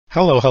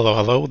Hello, hello,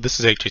 hello.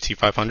 This is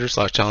HAT500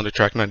 slash Challenger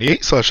Track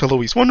 98 slash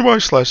Heloise Wonderbar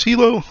slash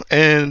Hilo.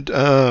 And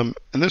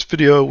in this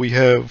video, we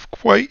have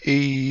quite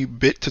a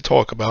bit to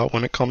talk about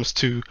when it comes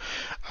to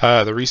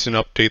the recent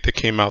update that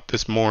came out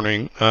this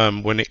morning.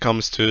 When it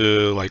comes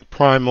to like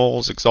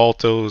Primals,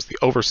 Exaltos, the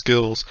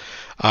Overskills,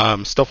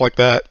 stuff like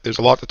that. There's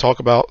a lot to talk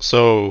about.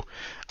 So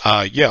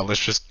yeah,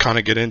 let's just kind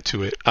of get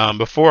into it.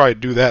 Before I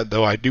do that,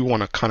 though, I do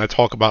want to kind of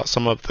talk about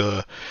some of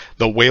the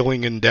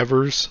whaling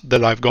endeavors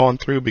that I've gone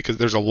through because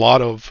there's a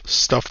lot of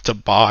stuff to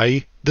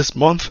buy this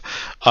month.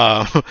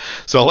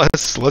 So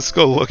let's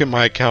go look at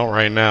my account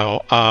right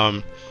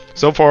now.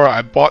 So far,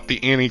 I bought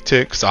the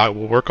anti-ticks. I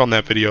will work on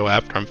that video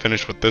after I'm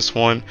finished with this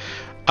one.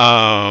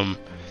 So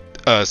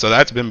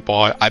that's been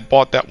bought. I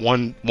bought that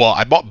one. Well,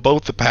 I bought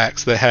both the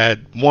packs that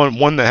had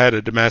one that had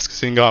a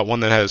Damascus ingot, one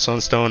that had a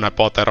sunstone. I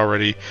bought that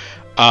already.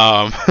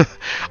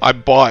 I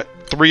bought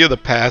 3 of the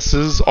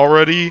passes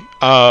already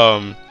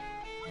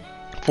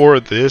for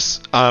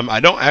this. I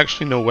don't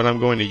actually know what I'm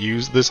going to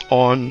use this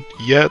on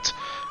yet.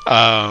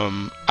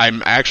 I'm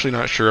actually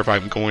not sure if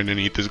I'm going to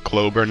need this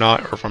globe or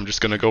not, or if I'm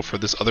just going to go for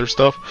this other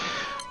stuff.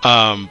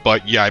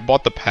 But yeah, I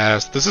bought the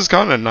pass. This is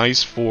kind of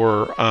nice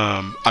for,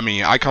 I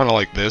mean, I kind of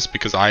like this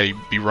because I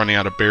be running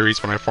out of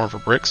berries when I farm for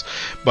bricks,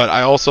 but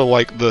I also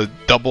like the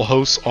double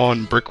hosts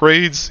on brick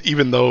raids,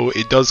 even though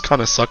it does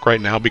kind of suck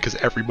right now because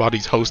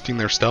everybody's hosting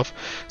their stuff,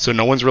 so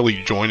no one's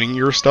really joining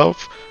your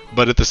stuff,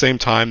 but at the same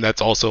time,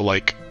 that's also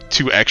like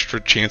 2 extra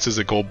chances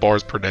at gold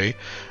bars per day.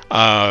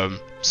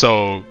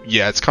 So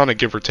yeah, it's kind of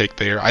give or take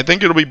there. I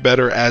think it'll be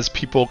better as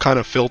people kind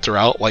of filter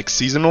out like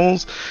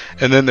seasonals,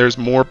 and then there's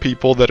more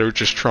people that are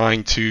just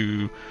trying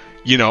to,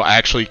 you know,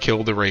 actually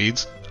kill the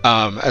raids,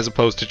 as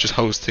opposed to just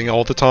hosting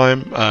all the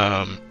time.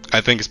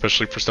 I think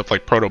especially for stuff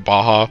like Proto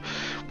Baja,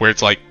 where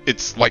it's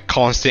like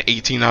constant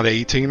 18 out of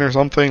 18 or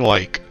something.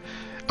 Like,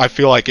 I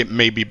feel like it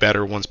may be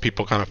better once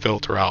people kind of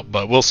filter out,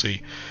 but we'll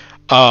see.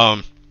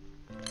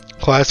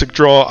 Classic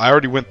draw, I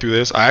already went through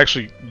this. I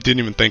actually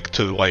didn't even think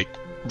to like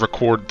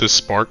record this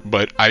spark,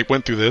 but I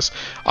went through this.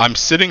 I'm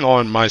sitting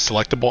on my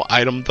selectable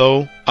item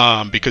though,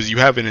 because you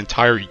have an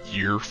entire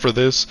year for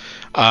this,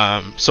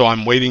 so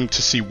I'm waiting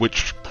to see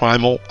which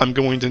primal I'm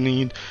going to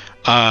need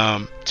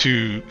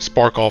to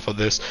spark off of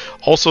this.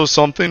 Also,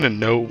 something to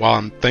note while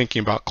I'm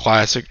thinking about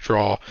classic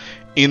draw,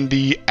 in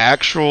the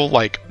actual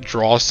like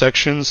draw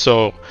section,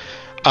 so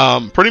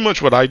pretty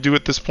much what I do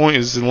at this point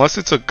is, unless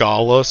it's a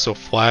gala, so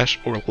flash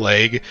or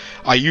leg,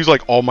 I use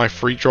like all my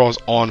free draws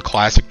on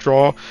classic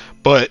draw.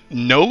 But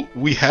note,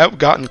 we have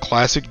gotten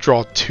Classic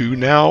Draw 2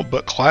 now,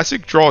 but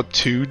Classic Draw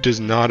 2 does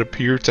not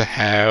appear to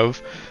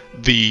have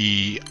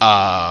the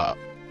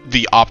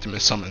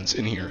Optimus summons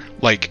in here.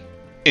 Like,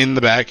 in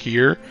the back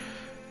here,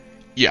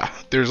 yeah,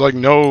 there's like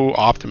no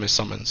Optimus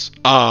summons.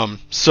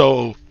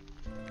 So,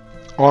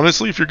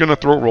 honestly, if you're going to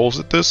throw rolls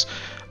at this,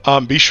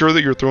 be sure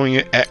that you're throwing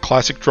it at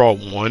Classic Draw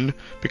 1,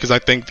 because I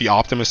think the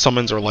Optimus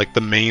summons are like the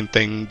main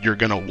thing you're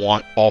going to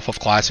want off of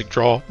Classic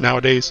Draw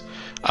nowadays.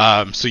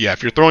 So yeah,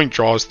 if you're throwing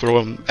draws,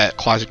 throw them at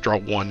Classic Draw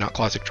 1, not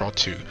Classic Draw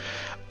 2.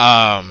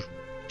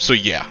 So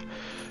yeah.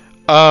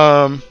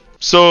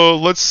 So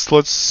let's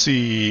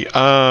see.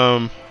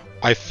 I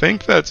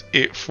think that's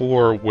it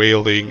for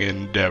whaling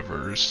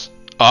endeavors.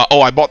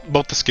 Oh, I bought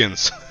both the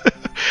skins.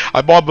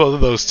 I bought both of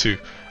those too.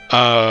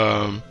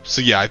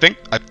 So yeah, I think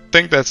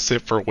that's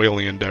it for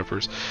whaling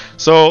endeavors.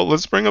 So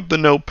let's bring up the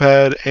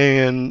notepad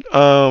and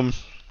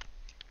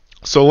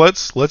so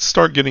let's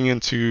start getting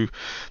into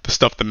the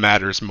stuff that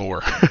matters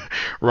more.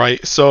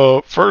 Right?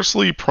 So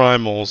firstly,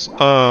 primals.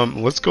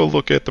 Let's go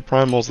look at the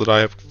primals that I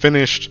have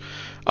finished,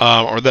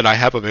 or that I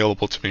have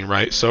available to me,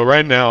 right? So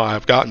right now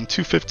I've gotten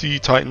 250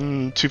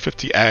 Titan,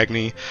 250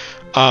 Agni.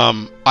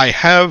 I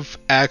have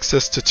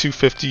access to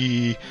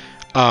 250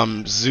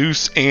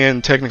 Zeus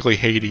and technically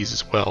Hades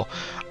as well.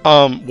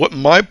 What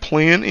my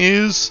plan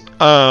is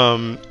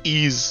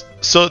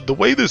so the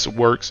way this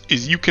works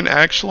is you can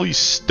actually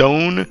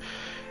stone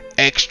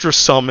extra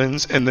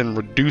summons and then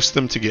reduce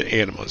them to get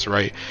animas,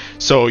 right?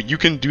 So you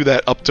can do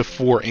that up to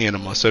 4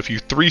 anima. So if you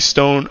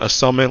 3-stone a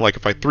summon, like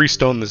if I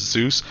 3-stone the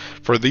Zeus,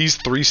 for these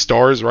 3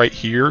 stars right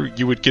here,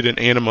 you would get an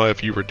anima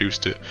if you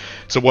reduced it.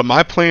 So what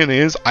my plan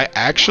is, I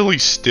actually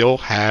still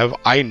have,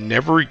 I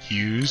never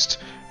used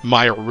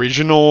my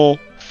original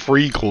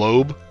free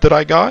globe that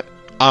I got,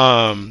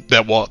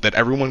 that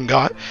everyone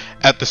got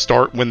at the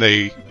start when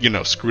they, you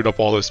know, screwed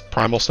up all this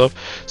primal stuff.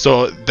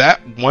 So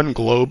that one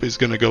globe is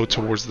going to go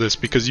towards this,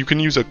 because you can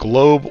use a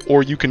globe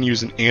or you can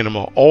use an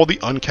anima. All the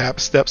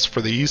uncapped steps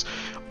for these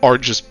are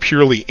just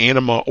purely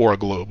anima or a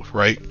globe,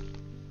 right?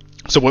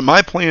 So what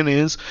my plan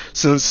is,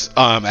 since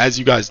as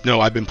you guys know,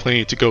 I've been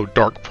planning to go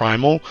dark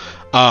primal,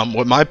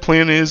 what my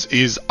plan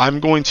is I'm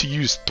going to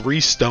use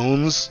 3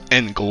 stones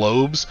and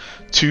globes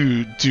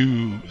to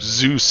do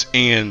Zeus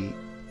and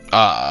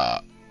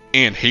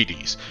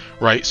Hades,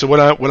 right? So what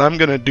I'm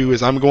gonna do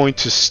is I'm going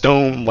to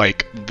stone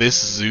like this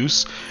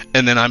Zeus,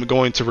 and then I'm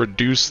going to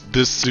reduce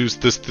this Zeus,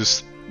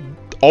 this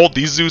all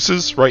these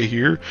Zeuses right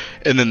here,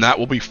 and then that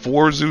will be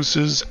 4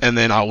 Zeuses, and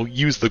then I'll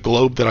use the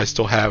globe that I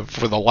still have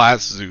for the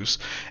last Zeus,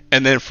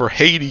 And then for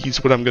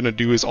Hades, what I'm going to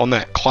do is on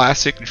that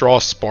classic draw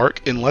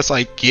Spark, unless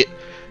I get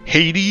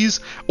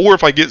Hades, or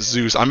if I get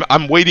Zeus.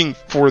 I'm waiting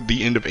for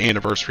the end of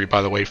Anniversary,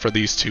 by the way, for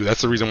these two.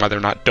 That's the reason why they're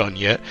not done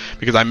yet,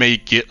 because I may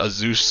get a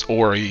Zeus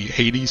or a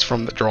Hades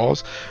from the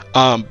draws.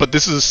 But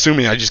this is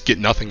assuming I just get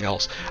nothing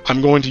else.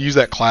 I'm going to use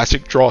that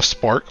classic draw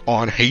Spark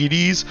on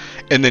Hades,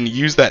 and then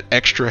use that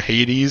extra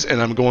Hades,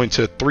 and I'm going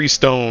to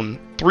 3-stone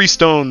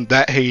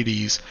that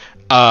Hades.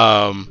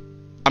 I'm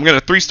going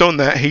to 3-stone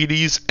that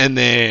Hades, and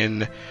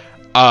then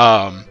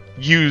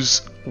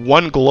use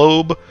one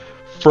globe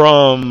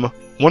from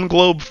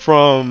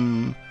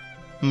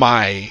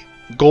my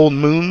gold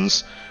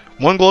moons,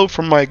 one globe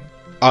from my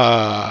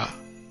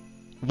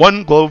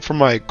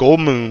gold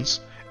moons,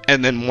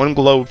 and then one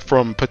globe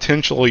from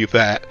potentially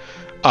that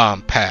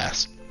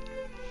pass.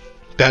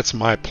 That's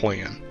my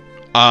plan.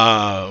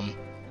 Yeah,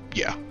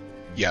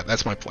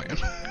 that's my plan.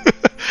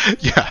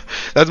 Yeah,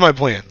 that's my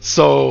plan.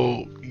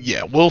 So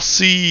yeah, we'll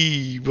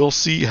see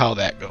how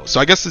that goes.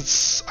 So I guess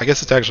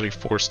it's actually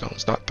 4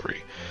 stones, not 3.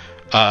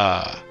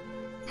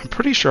 I'm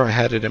pretty sure I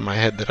had it in my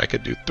head that I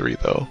could do 3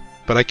 though,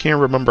 but I can't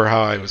remember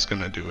how I was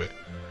gonna do it.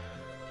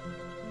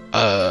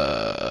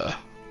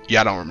 Yeah,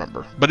 I don't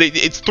remember, but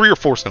it's 3 or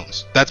 4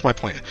 stones. That's my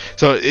plan.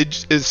 So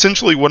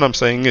essentially what I'm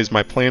saying is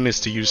my plan is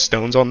to use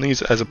stones on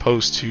these as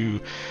opposed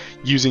to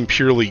using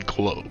purely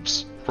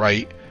globes,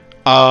 right?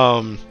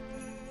 So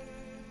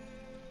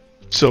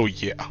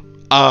yeah.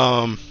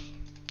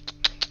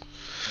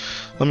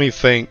 Let me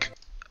think.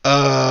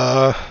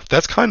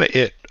 That's kind of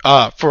it.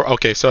 So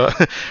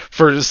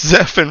for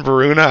Zeph and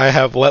Varuna, I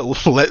have let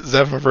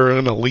Zeph and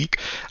Varuna leak.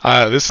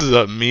 This is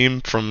a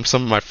meme from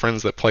some of my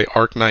friends that play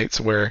Arc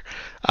Knights, where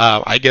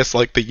I guess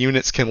like the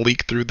units can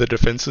leak through the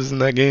defenses in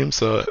that game.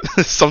 So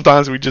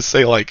sometimes we just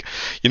say like,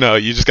 you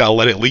just gotta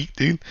let it leak,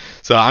 dude.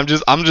 So I'm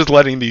just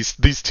letting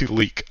these two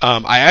leak.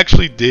 I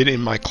actually did in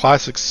my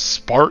classic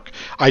Spark.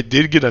 I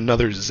did get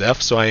another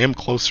Zeph, so I am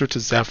closer to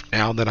Zeph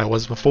now than I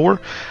was before.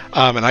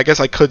 And I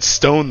guess I could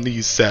stone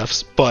these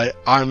Zephs, but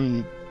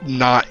I'm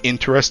not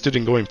interested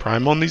in going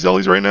prime on these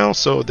Ellies right now,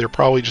 so they're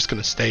probably just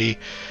going to stay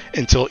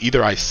until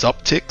either I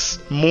subtix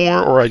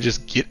more, or I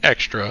just get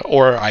extra,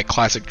 or I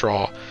classic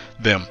draw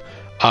them,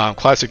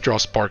 classic draw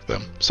Spark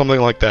them, something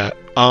like that.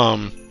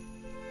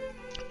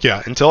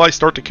 Yeah, until I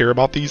start to care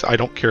about these, I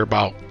don't care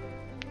about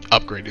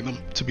upgrading them,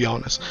 to be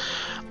honest.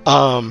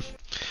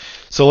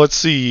 So let's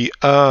see,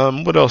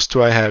 what else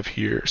do I have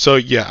here? So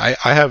yeah,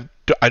 I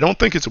don't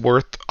think it's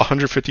worth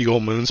 150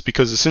 gold moons,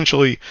 because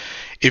essentially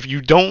if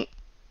you don't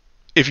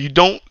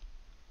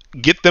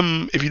get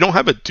them, if you don't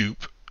have a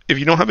dupe and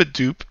you don't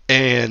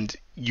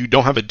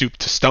have a dupe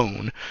to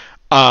stone,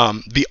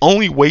 the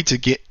only way to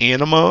get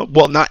anima,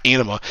 well, not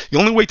anima, the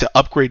only way to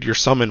upgrade your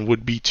summon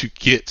would be to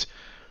get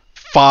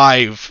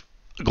 5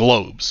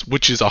 globes,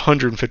 which is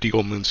 150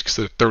 gold moons, because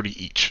they're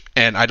 30 each,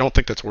 and I don't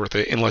think that's worth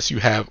it unless you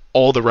have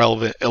all the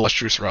relevant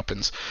illustrious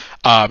weapons,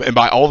 and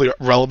by all the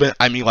relevant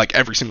I mean like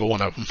every single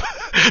one of them,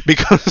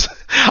 because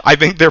I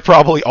think they're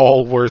probably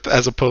all worth,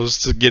 as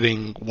opposed to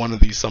getting one of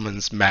these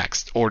summons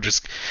maxed, or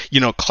just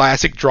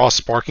classic draw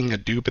sparking a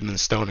dupe and then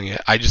stoning it.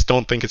 I just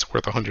don't think it's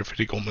worth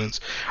 150 gold moons.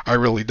 I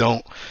really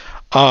don't.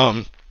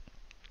 I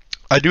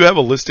do have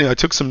a listing. I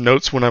took some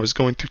notes when I was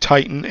going through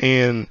Titan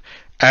and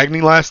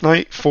Agni last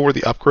night for the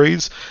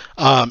upgrades.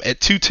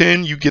 At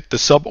 210 you get the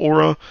sub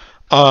aura.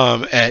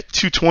 At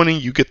 220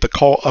 you get the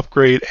call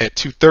upgrade. At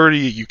 230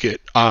 you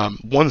get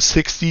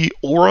 160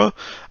 aura,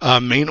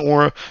 main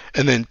aura,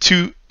 and then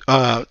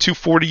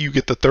 240 you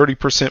get the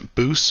 30%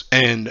 boost.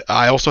 And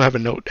I also have a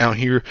note down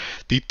here: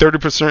 the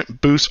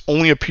 30% boost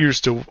only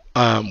appears to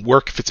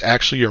work if it's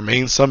actually your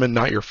main summon,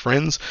 not your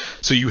friends.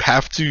 So you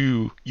have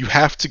to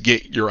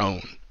get your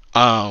own.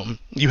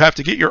 You have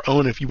to get your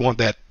own if you want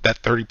that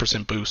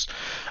 30% boost,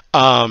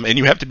 and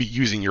you have to be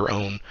using your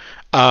own.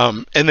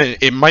 And then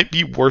it might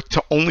be worth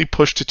to only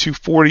push to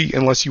 240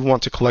 unless you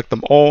want to collect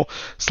them all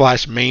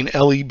 / main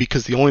Ellie,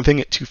 because the only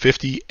thing at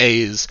 250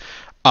 is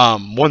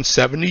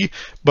 170.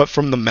 But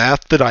from the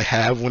math that I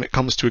have when it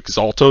comes to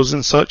Exaltos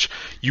and such,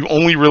 you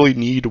only really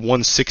need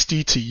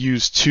 160 to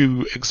use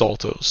 2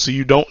 Exaltos. So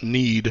you don't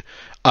need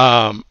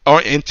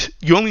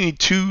you only need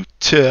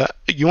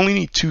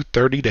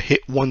 230 to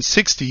hit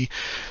 160,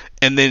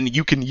 and then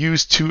you can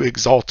use 2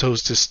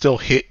 Exaltos to still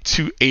hit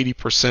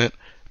 280%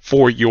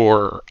 for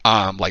your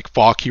like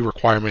fog key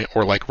requirement,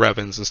 or like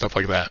Revens and stuff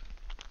like that.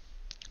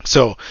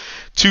 So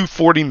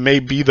 240 may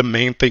be the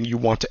main thing you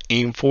want to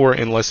aim for,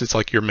 unless it's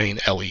like your main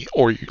Ellie,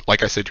 or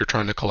like I said, you're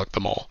trying to collect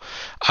them all.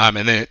 And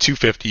then at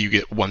 250 you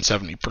get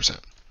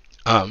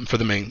 170% for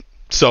the main.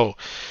 So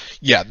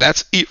yeah,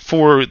 that's it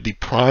for the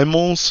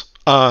primals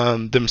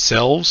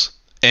themselves,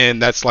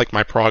 and that's like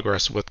my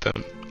progress with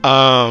them.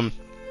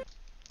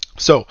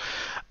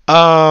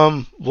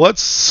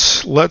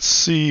 Let's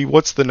see,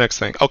 what's the next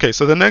thing? Okay,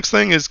 so the next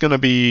thing is gonna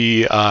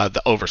be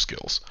the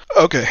overskills.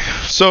 Okay,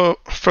 so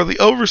for the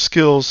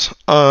overskills,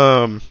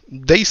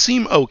 they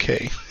seem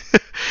okay.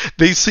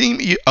 They seem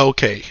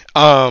okay.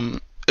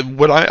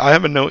 what I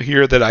have a note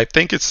here that I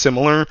think it's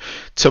similar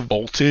to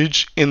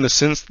voltage in the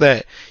sense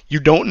that you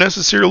don't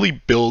necessarily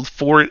build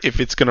for it if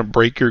it's going to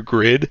break your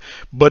grid,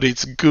 but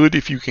it's good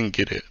if you can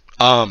get it.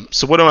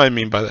 So what do I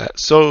mean by that?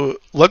 So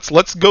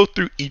let's go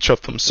through each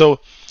of them. So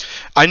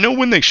I know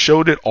when they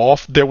showed it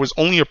off, there was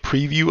only a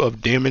preview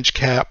of damage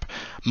cap,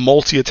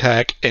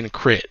 multi-attack, and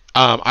crit.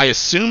 I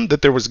assumed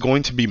that there was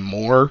going to be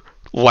more,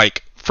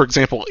 like, for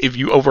example, if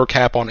you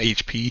overcap on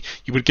HP,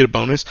 you would get a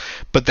bonus,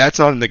 but that's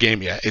not in the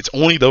game yet. It's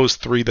only those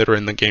 3 that are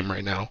in the game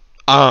right now.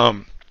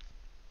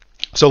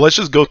 So let's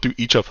just go through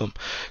each of them.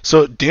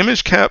 So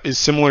damage cap is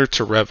similar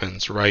to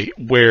Revan's, right?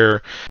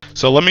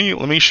 So let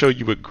me show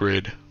you a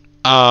grid.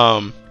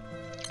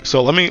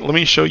 So let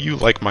me show you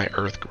like my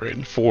Earth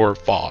grid for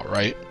Fall,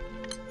 right?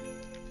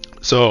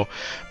 So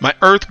my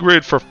Earth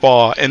grid for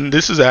Fall, and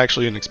this is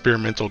actually an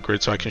experimental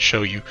grid, so I can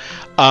show you.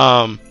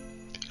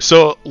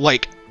 So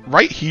like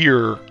right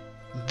here,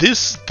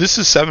 this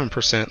is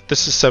 7%,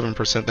 this is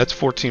 7%, that's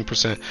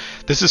 14%,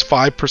 this is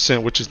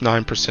 5%, which is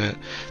 9%,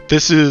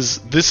 this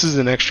is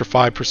an extra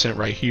 5%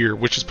 right here,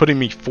 which is putting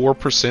me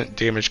 4%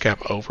 damage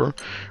cap over,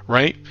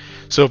 right?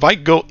 So if I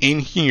go in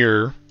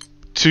here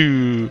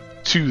to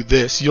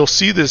this, you'll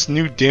see this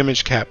new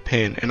damage cap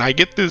pin, and I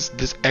get this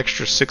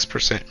extra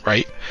 6%,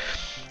 right?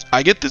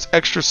 I get this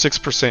extra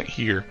 6%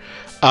 here,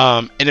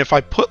 and if I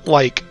put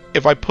like,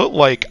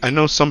 I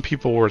know some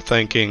people were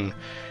thinking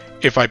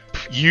if I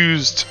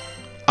used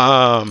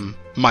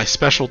my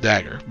special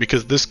dagger,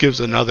 because this gives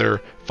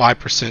another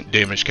 5%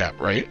 damage cap,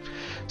 right?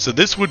 So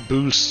this would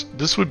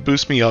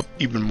boost me up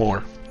even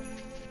more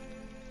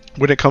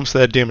when it comes to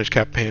that damage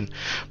cap pin.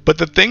 But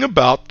the thing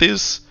about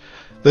this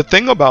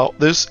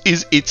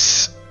is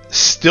it's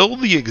still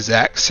the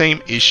exact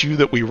same issue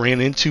that we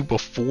ran into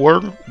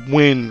before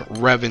when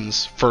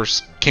Revan's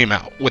first came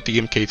out with the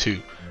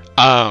MK2,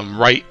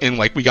 right? And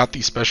like we got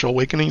these special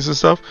awakenings and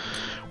stuff,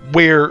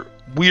 where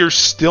we are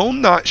still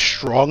not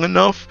strong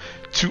enough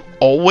to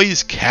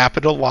always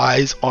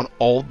capitalize on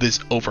all this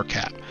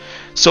overcap.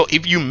 So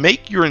if you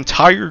make your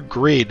entire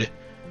grid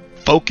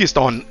focused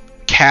on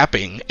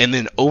capping and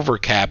then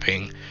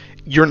overcapping,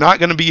 you're not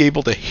going to be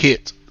able to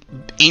hit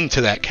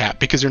into that cap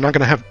because you're not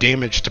going to have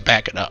damage to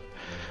back it up.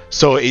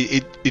 So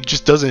it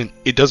just doesn't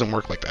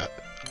work like that.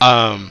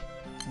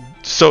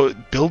 So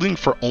building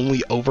for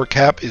only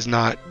overcap is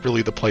not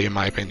really the play in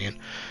my opinion.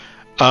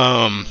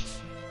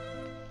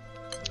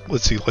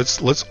 Let's see,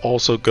 let's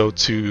also go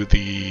to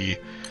the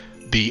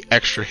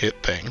extra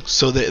hit thing.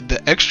 So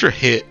the extra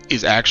hit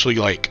is actually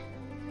like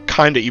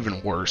kind of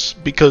even worse,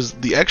 because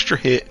the extra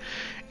hit,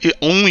 it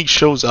only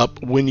shows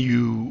up when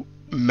you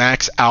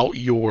max out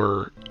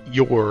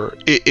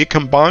it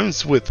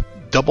combines with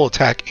double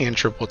attack and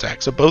triple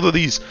attack, so both of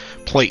these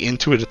play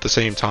into it at the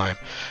same time.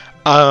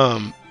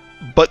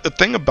 But the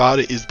thing about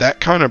it is that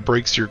kind of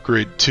breaks your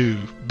grid too,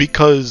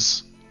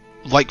 because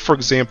like for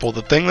example,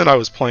 the thing that I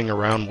was playing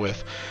around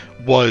with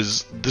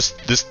was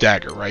this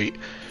dagger, right?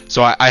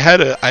 So I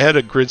had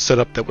a grid set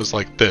up that was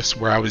like this,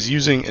 where I was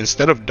using,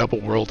 instead of double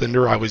world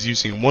ender, I was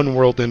using one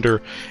world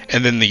ender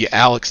and then the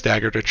Alex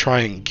dagger to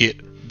try and get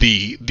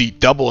the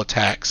double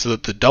attack, so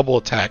that the double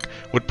attack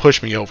would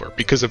push me over.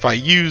 Because if I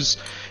use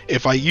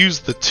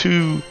the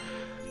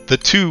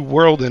two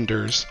world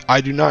enders,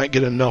 I do not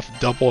get enough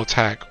double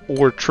attack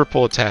or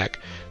triple attack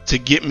to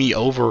get me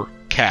over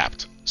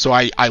capped. So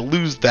I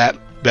lose that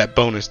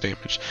bonus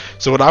damage.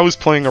 So what I was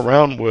playing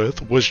around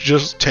with was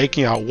just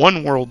taking out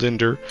one world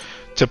ender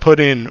to put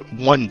in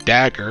one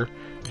dagger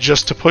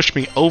just to push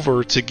me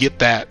over to get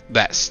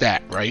that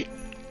stat, right?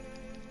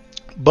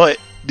 But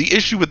the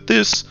issue with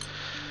this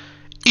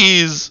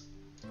is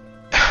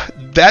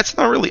that's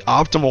not really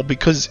optimal,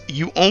 because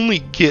you only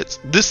get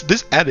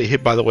this added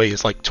hit, by the way,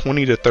 is like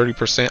 20 to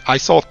 30%. I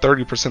saw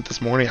 30%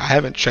 this morning. I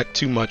haven't checked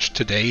too much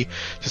today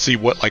to see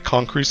what like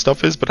concrete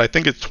stuff is, but I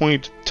think it's 20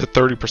 to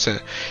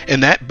 30%,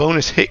 and that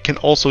bonus hit can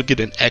also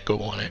get an echo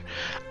on it.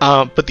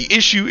 But the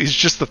issue is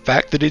just the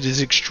fact that it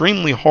is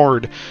extremely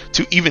hard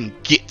to even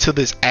get to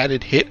this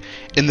added hit,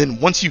 and then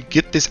once you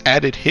get this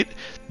added hit,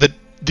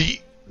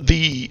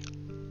 the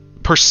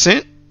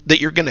percent that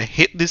you're gonna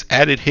hit this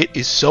added hit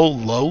is so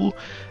low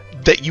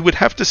that you would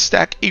have to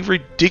stack a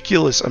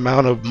ridiculous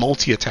amount of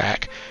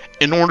multi-attack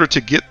in order to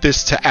get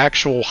this to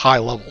actual high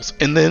levels.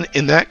 And then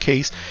in that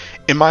case,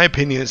 in my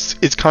opinion,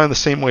 it's kind of the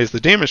same way as the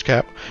damage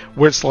cap,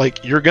 where it's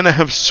like you're gonna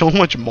have so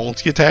much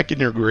multi-attack in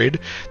your grid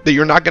that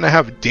you're not gonna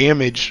have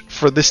damage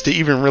for this to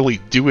even really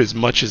do as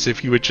much as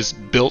if you had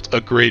just built a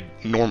grid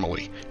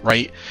normally,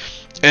 right?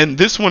 And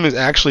this one is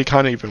actually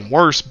kind of even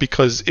worse,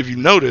 because if you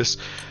notice,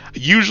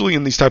 usually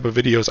in these type of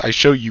videos I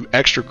show you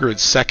extra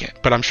grids second,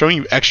 but I'm showing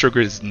you extra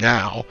grids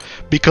now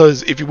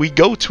because if we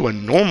go to a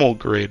normal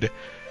grid,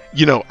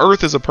 you know,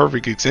 Earth is a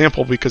perfect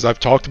example, because I've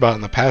talked about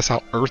in the past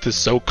how Earth is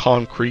so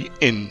concrete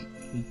in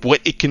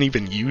what it can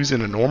even use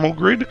in a normal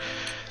grid.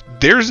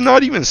 There's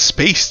not even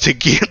space to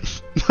get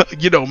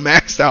you know,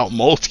 maxed out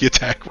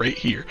multi-attack right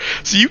here,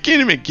 so you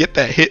can't even get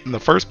that hit in the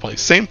first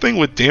place. Same thing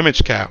with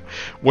damage cap,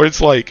 where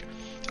it's like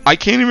I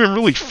can't even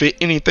really fit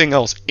anything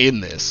else in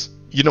this,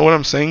 you know what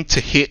I'm saying, to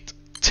hit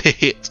to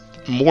hit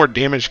more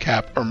damage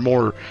cap or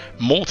more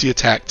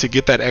multi-attack to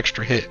get that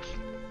extra hit.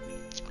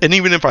 And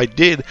even if I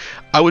did,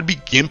 I would be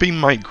gimping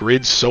my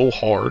grid so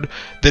hard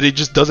that it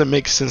just doesn't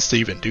make sense to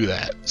even do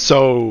that.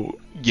 So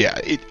yeah,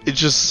 it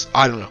just,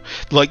 I don't know.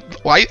 Like,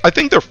 I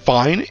think they're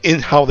fine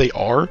in how they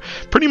are.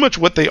 Pretty much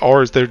what they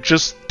are is they're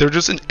just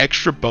an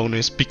extra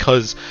bonus,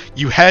 because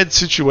you had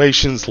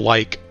situations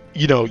like,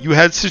 you know, you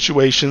had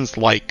situations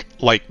like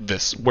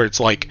this, where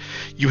it's like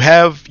you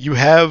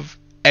have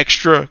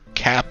extra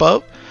cap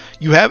up.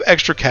 You have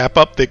extra cap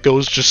up that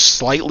goes just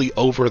slightly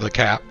over the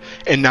cap,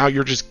 and now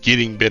you're just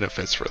getting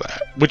benefits for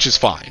that, which is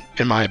fine,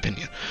 in my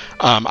opinion.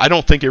 I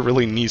don't think it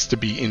really needs to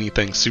be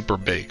anything super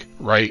big,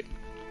 right?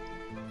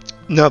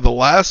 Now, the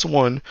last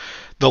one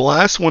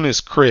is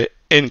crit,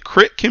 and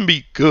crit can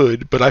be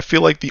good, but I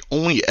feel like the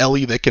only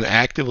Ellie that can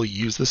actively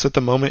use this at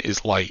the moment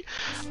is Light.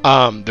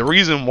 The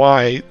reason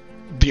why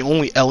the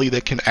only Ellie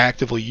that can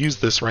actively use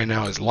this right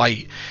now is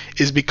Light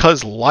is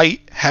because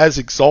Light has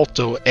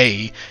Exalto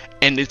A,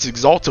 and its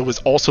Exalto is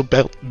also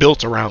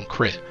built around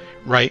crit,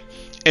 right?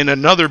 And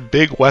another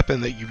big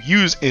weapon that you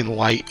use in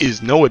Light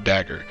is Noah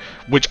Dagger,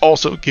 which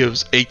also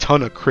gives a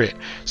ton of crit.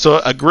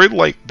 So a grid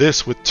like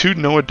this with 2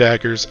 Noah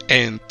Daggers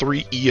and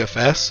 3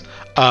 EFS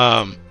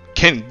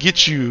can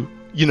get you,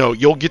 you know,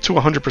 you'll get to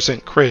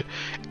 100% crit,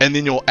 and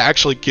then you'll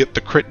actually get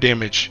the crit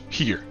damage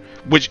here,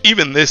 which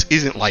even this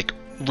isn't like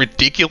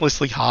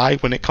ridiculously high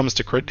when it comes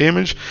to crit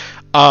damage,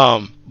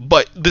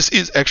 but this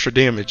is extra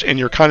damage, and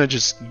you're kind of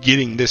just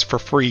getting this for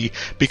free,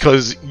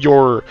 because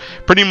you're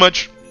pretty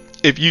much,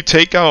 if you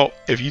take out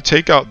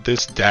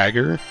this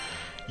dagger,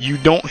 you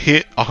don't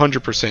hit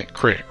 100%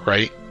 crit,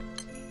 right?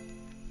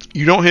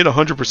 You don't hit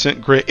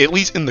 100% crit, at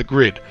least in the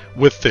grid,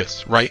 with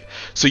this, right?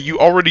 So you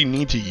already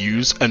need to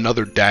use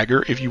another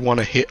dagger if you want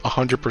to hit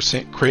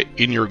 100% crit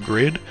in your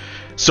grid.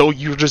 So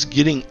you're just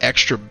getting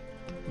extra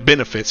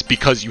benefits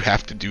because you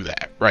have to do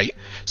that, right?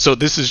 So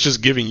this is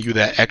just giving you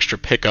that extra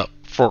pickup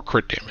for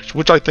crit damage,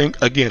 which I think,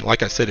 again,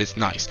 like I said, is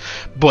nice.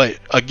 But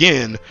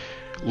again,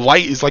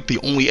 Light is like the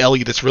only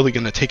Ellie that's really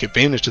going to take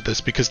advantage of this,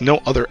 because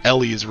no other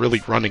Ellie is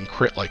really running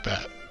crit like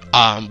that,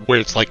 where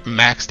it's like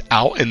maxed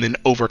out and then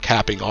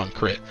overcapping on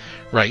crit,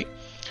 right?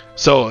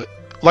 So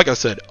like I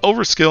said,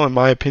 Overskill, in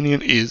my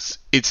opinion,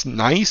 it's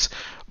nice,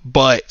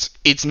 but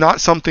it's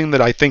not something that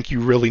I think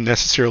you really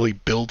necessarily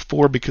build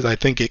for, because I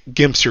think it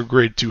gimps your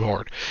grid too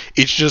hard.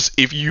 It's just,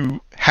 if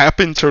you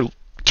happen to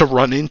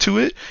run into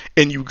it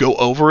and you go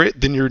over it,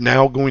 then you're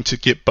now going to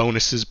get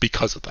bonuses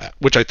because of that,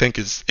 which I think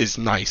is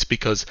nice,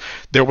 because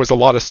there was a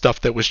lot of stuff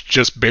that was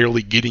just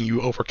barely getting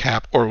you over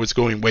cap, or was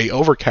going way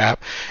over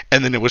cap,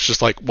 and then it was just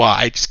like, wow,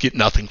 I just get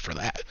nothing for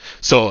that.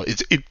 So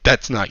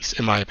that's nice,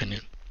 in my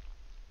opinion.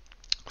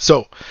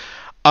 So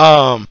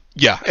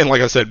yeah, and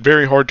like I said,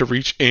 very hard to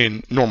reach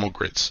in normal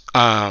grids.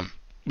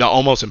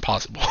 Almost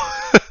impossible.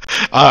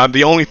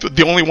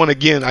 The only one,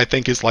 again, I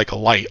think, is like a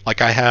Light. Like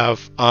I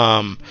have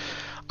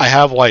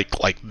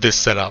like this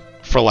setup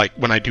for like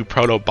when I do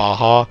Proto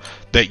Baja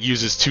that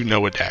uses 2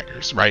 Noah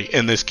Daggers, right?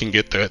 And this can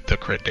get the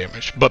crit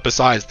damage. But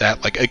besides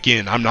that, like,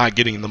 again, I'm not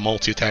getting the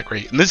multi-attack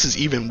rate. And this is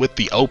even with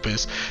the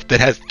Opus that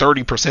has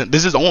 30%.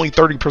 This is only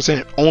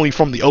 30% only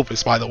from the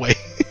Opus, by the way.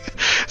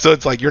 So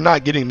it's like you're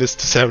not getting this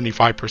to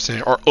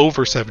 75% or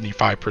over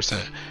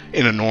 75%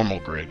 in a normal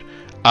grid.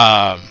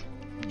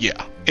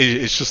 Yeah,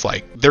 it's just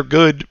like, they're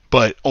good,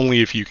 but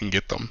only if you can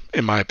get them,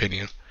 in my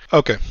opinion.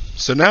 Okay,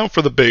 so now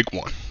for the big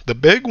one. The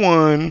big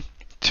one,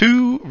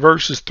 2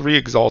 versus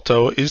 3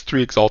 Exalto. Is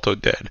 3 Exalto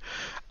dead?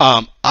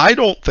 I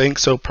don't think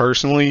so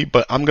personally,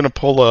 but I'm going to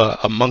pull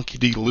a Monkey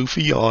D.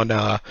 Luffy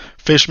on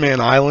Fishman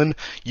Island.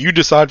 You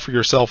decide for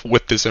yourself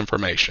with this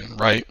information,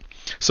 right?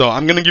 So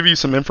I'm going to give you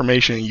some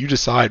information, and you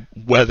decide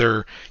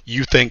whether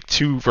you think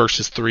 2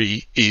 versus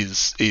 3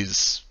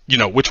 is, you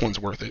know, which one's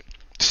worth it.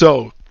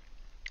 So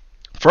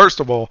first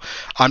of all,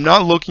 I'm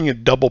not looking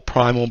at double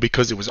primal,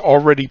 because it was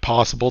already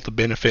possible to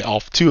benefit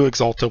off 2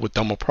 Exalto with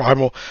double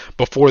primal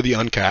before the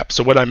uncap.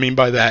 So what I mean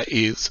by that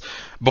is,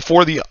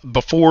 before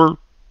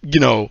you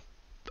know,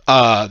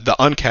 the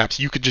uncaps,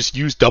 you could just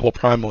use double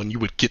primal and you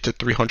would get to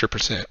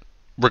 300%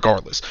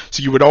 regardless.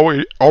 So you would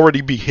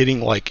already be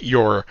hitting like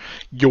your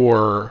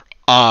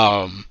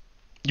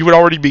you would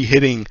already be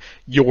hitting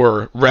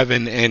your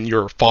Revan and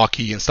your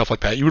Faki and stuff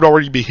like that. You would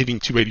already be hitting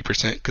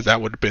 280%, because that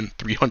would have been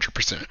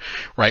 300%,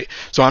 right?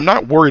 So I'm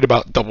not worried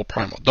about double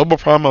primal. Double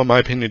primal, in my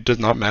opinion, does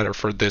not matter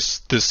for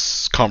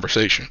this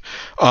conversation.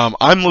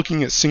 I'm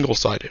looking at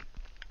single-sided.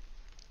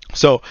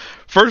 So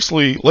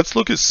firstly, let's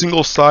look at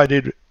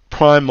single-sided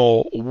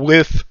primal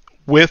with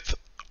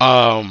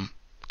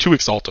 2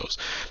 Exaltos.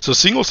 So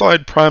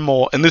single-sided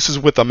primal, and this is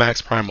with a max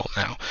primal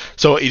now.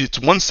 So it's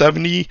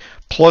 170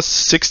 plus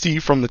 60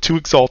 from the 2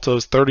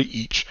 Exaltos, 30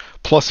 each,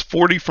 plus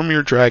 40 from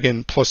your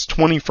dragon, plus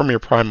 20 from your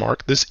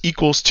Primarch. This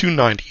equals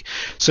 290.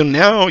 So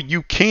now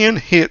you can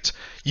hit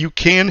your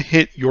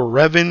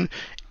Revan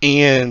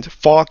and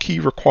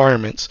Faki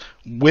requirements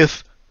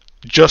with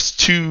just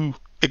 2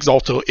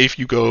 Exalto if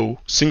you go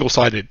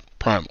single-sided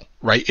primal,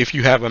 right? If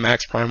you have a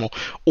max primal,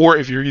 or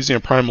if you're using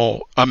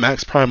a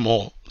max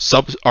primal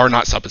sub, or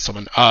not sub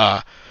summon,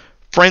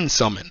 friend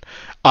summon.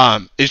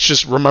 It's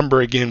just,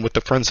 remember again, with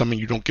the friend summon,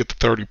 you don't get the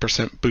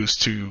 30%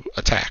 boost to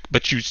attack,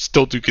 but you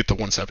still do get the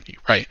 170,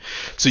 right?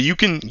 So you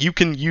can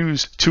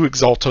use 2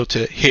 Exalto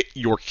to hit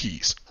your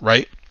keys,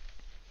 right?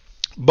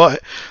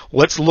 But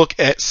let's look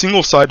at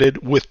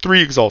single-sided with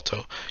 3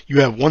 Exalto.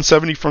 You have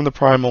 170 from the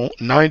Primal,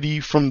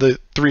 90 from the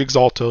 3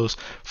 Exaltos,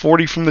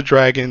 40 from the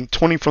Dragon,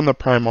 20 from the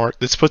Primarch.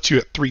 This puts you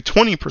at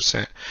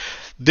 320%.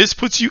 This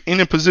puts you in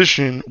a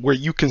position where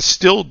you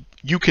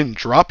can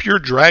drop your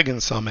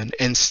Dragon summon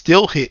and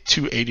still hit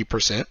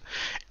 280%.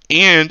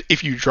 And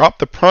if you drop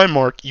the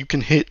Primarch, you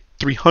can hit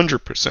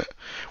 300%,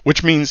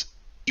 which means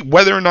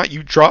whether or not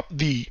you drop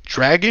the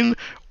Dragon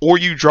or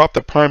you drop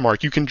the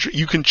Primarch,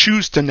 you can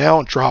choose to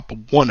now drop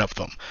one of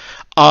them,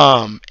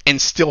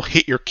 and still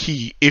hit your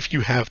key if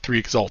you have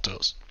 3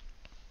 Exaltos,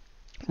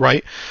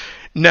 right?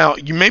 Now,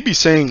 you may be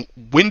saying,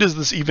 when does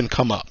this even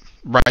come up,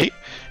 right?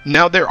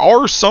 Now, there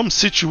are some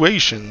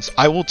situations,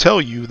 I will tell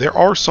you, there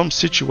are some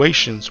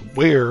situations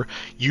where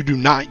you do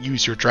not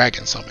use your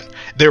Dragon summon.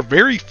 They're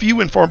very few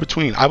and far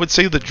between. I would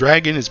say the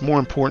Dragon is more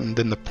important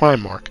than the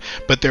Primarch,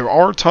 but there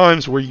are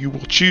times where you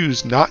will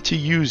choose not to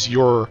use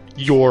your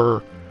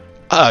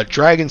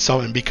Dragon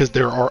summon because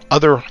there are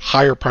other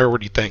higher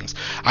priority things.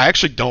 I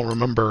actually don't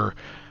remember.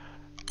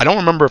 I don't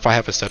remember if I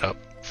have a setup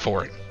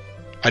for it.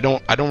 I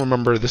don't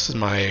remember. This is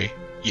my,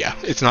 yeah,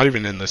 it's not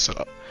even in this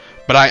setup.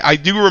 But I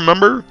do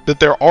remember that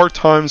there are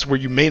times where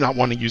you may not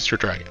want to use your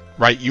Dragon,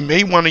 right? You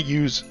may want to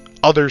use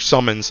other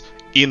summons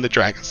in the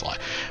Dragon slot.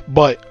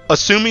 But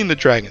assuming the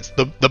Dragons,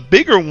 the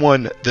bigger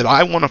one that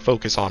I want to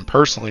focus on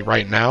personally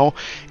right now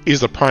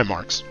is the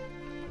Primarchs,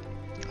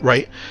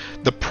 right?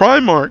 The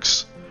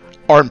Primarchs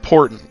are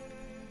important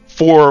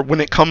for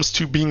when it comes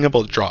to being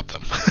able to drop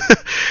them.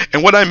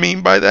 And what I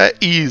mean by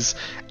that is,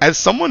 as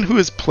someone who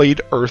has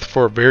played Earth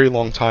for a very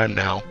long time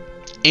now,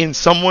 and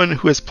someone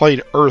who has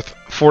played Earth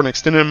for an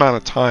extended amount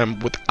of time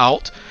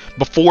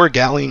before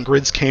Galleon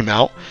grids came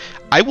out,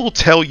 I will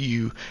tell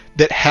you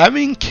that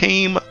having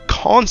Kame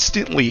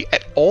constantly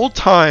at all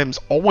times,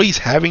 always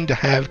having to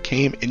have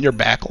Kame in your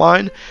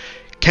backline,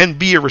 can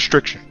be a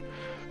restriction.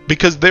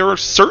 Because there are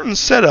certain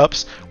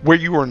setups where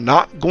you are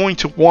not going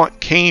to want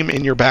Kame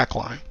in your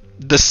backline.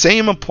 The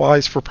same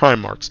applies for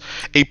Primarchs.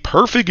 A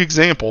perfect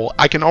example,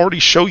 I can already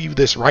show you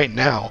this right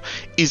now,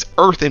 is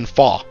Earth and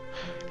Fa.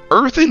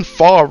 Earth and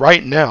Fa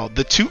right now,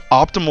 the two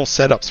optimal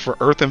setups for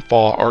Earth and Fa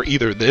are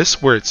either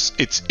this, where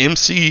it's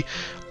MC,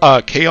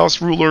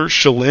 Chaos Ruler,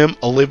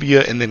 Shalim,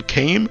 Olivia, and then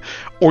Kame,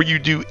 or you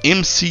do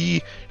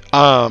MC,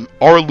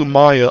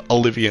 Arlumaya,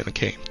 Olivia, and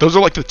Kame. Those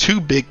are like the two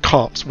big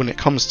comps when it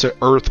comes to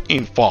Earth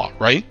and Fa,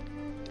 right?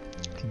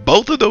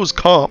 Both of those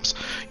comps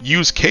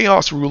use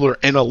Chaos Ruler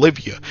and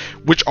Olivia,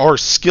 which are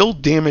skill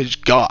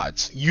damage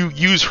gods. You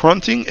use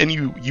Hunting and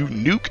you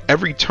nuke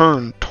every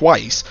turn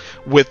twice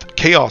with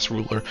Chaos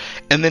Ruler,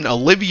 and then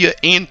Olivia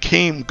and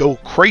Kame go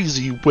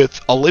crazy with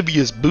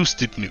Olivia's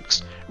boosted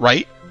nukes,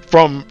 right?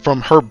 From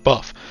her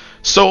buff.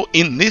 So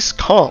in this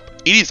comp,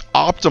 it is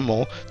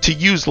optimal to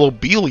use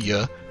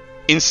Lobelia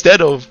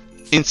instead of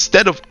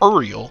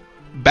Uriel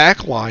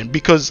backline,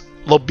 because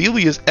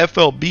Lobelia's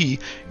FLB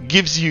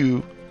gives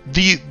you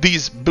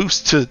these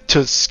boosts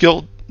to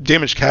skill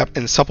damage cap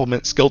and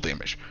supplement skill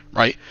damage,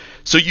 right?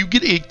 So you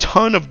get a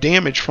ton of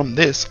damage from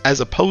this as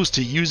opposed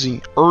to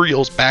using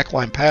Uriel's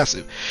backline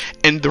passive.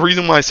 And the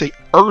reason why I say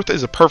Earth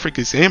is a perfect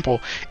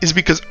example is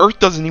because Earth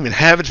doesn't even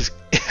have the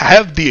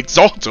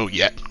Exalto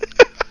yet.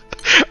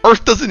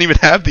 Earth doesn't even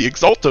have the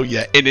Exalto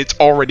yet, and it's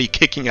already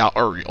kicking out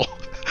Uriel.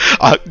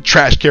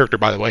 Trash character,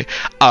 by the way.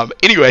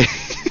 Anyway.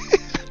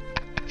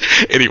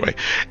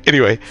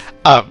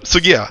 So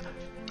yeah.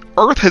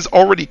 Earth has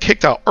already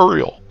kicked out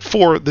Uriel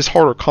for this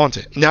harder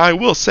content. Now, I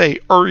will say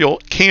Uriel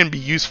can be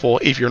useful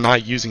if you're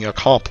not using a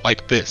comp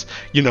like this,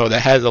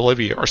 that has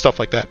Olivia or stuff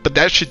like that. But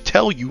that should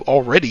tell you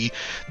already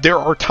there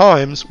are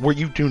times where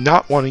you do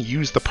not want to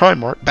use the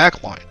Primarch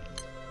backline.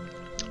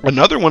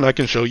 Another one I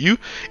can show you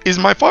is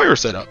my fire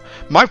setup.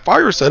 My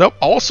fire setup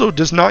also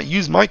does not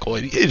use Michael.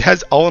 It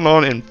has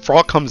Alanon, and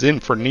Frog comes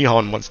in for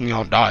Neon once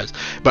Neon dies.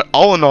 But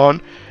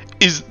Alanon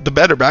is the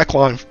better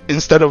backline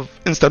instead of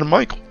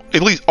Michael.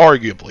 At least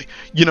arguably.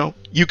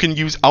 You can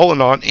use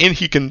Alanon, and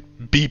he can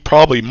be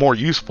probably more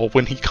useful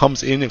when he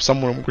comes in if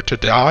someone were to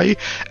die,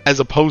 as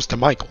opposed to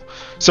Michael.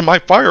 So my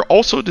fire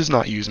also does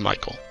not use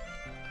Michael.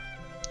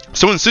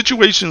 So in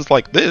situations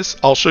like this,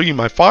 I'll show you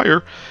my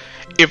fire.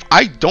 If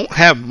I don't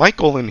have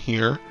Michael in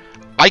here,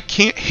 I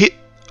can't hit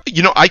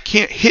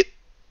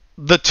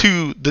the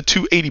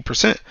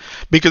 280%,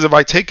 because if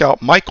I take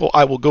out Michael,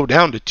 I will go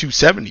down to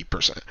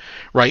 270%,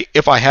 right?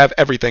 If I have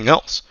everything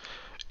else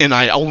and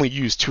I only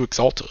use 2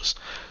 Exaltos.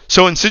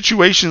 So in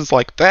situations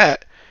like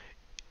that,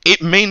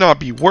 it may not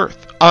be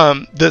worth.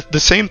 The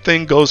same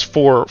thing goes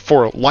for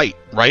Light,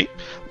 right?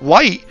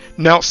 Light,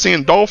 now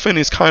Sandolphin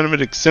is kind of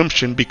an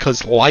exemption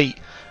because Light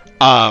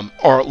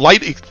or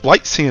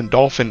light sand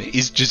dolphin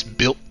is just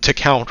built to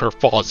counter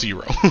fall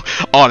 0,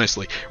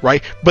 honestly,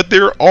 right? But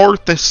there are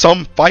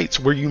some fights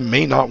where you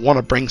may not want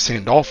to bring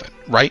sand dolphin,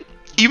 right?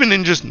 Even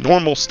in just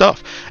normal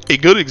stuff. A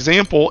good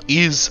example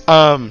is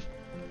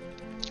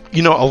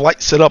you know, a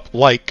light setup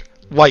like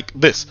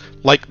this.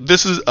 Like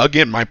this is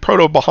again my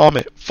proto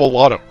Bahamut full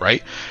auto,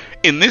 right?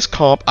 In this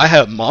comp, I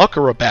have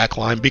Makara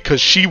backline because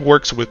she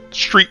works with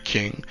Street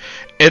King,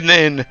 and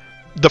then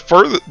the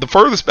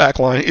furthest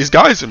backline is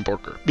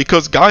Geisenberger,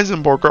 because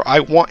Geisenberger,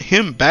 I want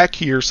him back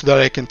here so that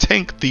I can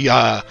tank the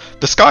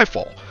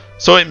Skyfall.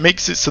 So it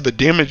makes it so the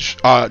damage,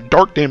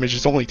 dark damage,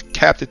 is only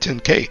capped at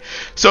 10k.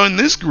 So in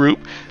this group,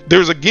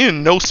 there's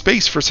again no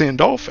space for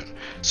Sandolphin.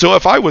 So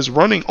if I was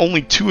running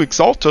only 2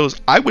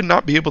 Exaltos, I would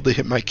not be able to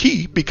hit my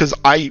key because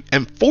I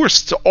am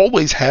forced to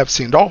always have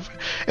Sandolphin.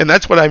 And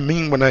that's what I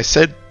mean when I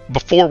said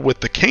before with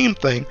the Kame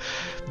thing.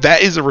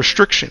 That is a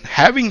restriction.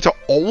 Having to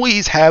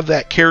always have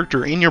that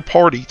character in your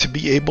party to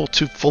be able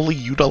to fully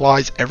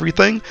utilize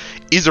everything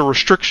is a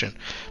restriction.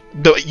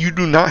 But you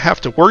do not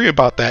have to worry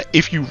about that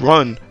if you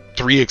run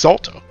 3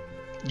 Exalto.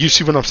 You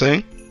see what I'm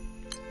saying?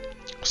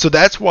 So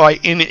that's why,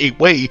 in a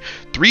way,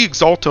 3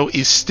 Exalto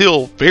is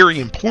still very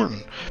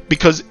important.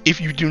 Because if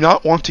you do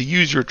not want to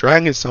use your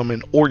Dragon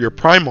Summon or your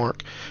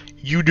Primarch,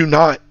 you do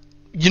not,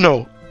 you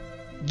know,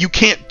 you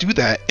can't do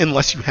that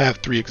unless you have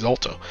 3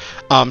 Exalto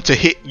to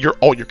hit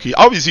all your key.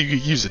 Obviously, you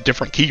could use a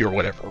different key or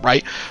whatever,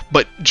 right?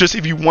 But just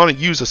if you want to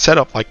use a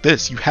setup like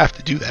this, you have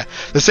to do that.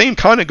 The same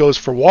kind of goes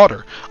for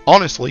water,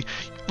 honestly.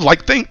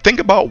 Like think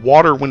about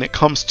water when it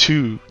comes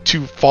to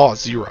Fall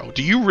 0.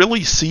 Do you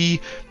really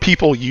see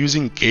people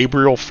using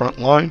Gabriel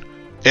Frontline?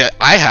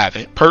 I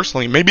haven't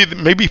personally.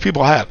 Maybe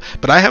people have,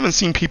 but I haven't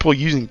seen people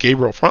using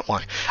Gabriel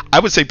Frontline. I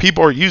would say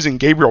people are using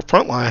Gabriel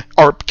Frontline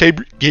or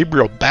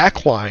Gabriel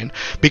Backline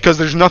because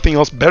there's nothing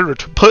else better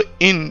to put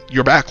in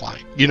your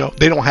backline. You know,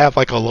 they don't have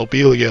like a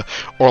Lobelia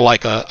or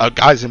like a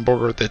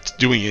Geisenberger that's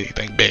doing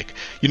anything big.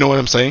 You know what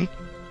I'm saying?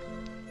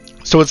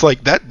 So it's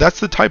like that's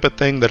the type of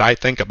thing that I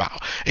think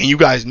about. And you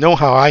guys know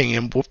how I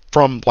am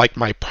from like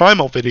my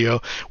primal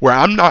video, where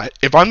I'm not,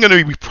 if I'm going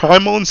to be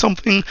primal in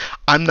something,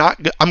 I'm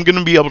going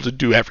to be able to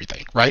do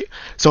everything, right?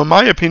 So in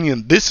my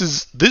opinion, this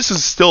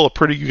is still a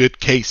pretty good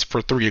case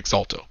for 3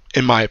 Exalto,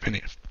 in my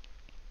opinion.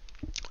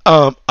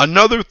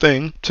 Another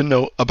thing to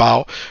note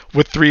about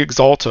with 3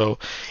 Exalto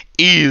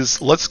is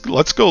we'll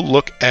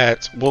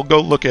go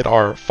look at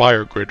our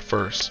fire grid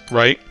first,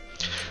 right?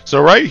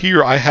 So right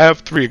here I have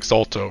 3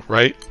 Exalto,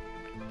 right?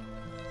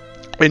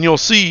 And you'll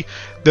see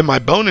that my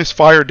bonus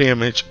fire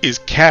damage is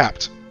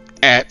capped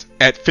at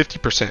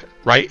 50%,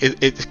 right?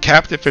 It's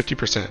capped at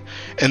 50%,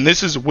 and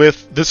this is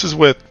with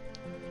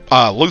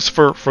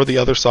Lucifer for the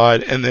other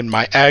side, and then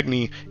my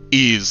Agni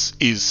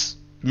is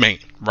main,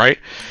 right?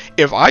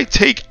 If I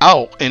take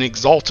out an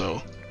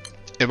Exalto,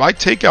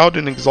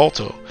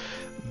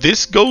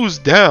 this goes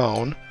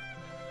down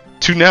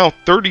to now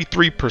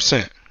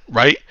 33%,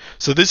 right?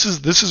 So this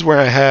is where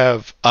I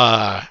have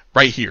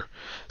right here.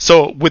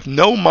 So with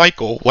no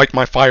Michael, like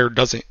my fire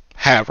doesn't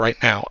have right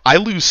now, I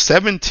lose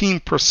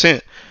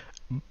 17%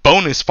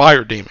 bonus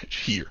fire damage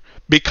here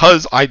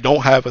because I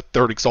don't have a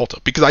 3rd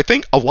Exalto. Because I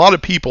think a lot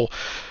of people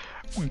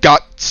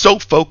got so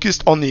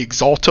focused on the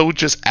Exalto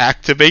just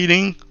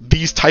activating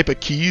these type of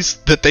keys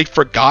that they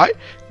forgot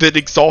that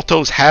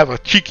Exaltos have a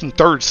freaking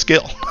 3rd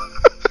skill.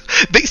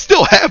 They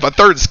still have a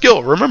 3rd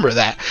skill, remember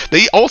that.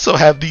 They also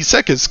have these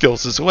 2nd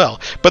skills as well,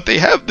 but they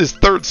have this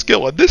 3rd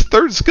skill, and this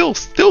 3rd skill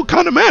still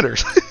kind of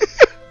matters.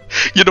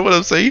 You know what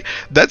I'm saying?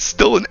 That's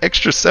still an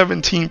extra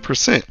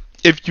 17%.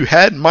 If you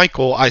had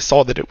Michael, I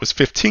saw that it was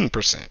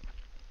 15%.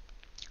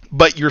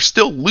 But you're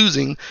still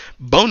losing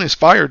bonus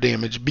fire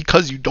damage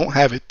because you don't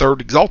have a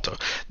 3rd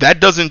Exalto. That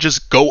doesn't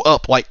just go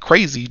up like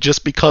crazy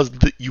just because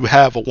you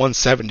have a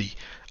 170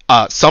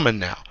 summon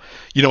now.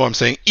 You know what I'm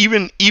saying?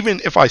 Even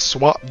if I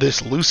swap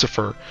this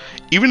Lucifer,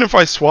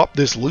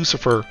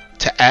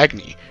 to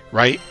Agni,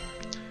 right?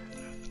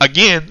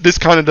 Again, this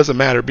kind of doesn't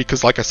matter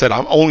because, like I said,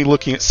 I'm only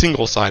looking at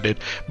single-sided.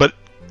 But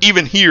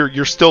even here,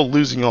 you're still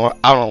losing out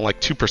on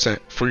like 2%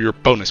 for your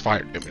bonus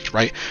fire damage,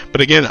 right?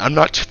 But again, I'm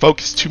not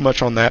focused too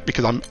much on that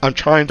because I'm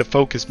trying to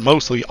focus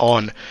mostly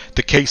on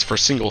the case for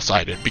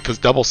single-sided, because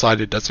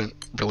double-sided doesn't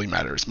really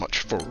matter as much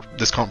for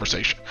this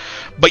conversation.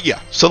 But yeah,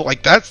 so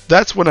like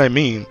that's what I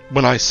mean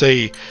when I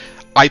say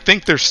I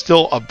think there's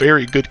still a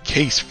very good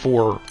case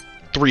for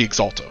 3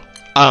 Exalto.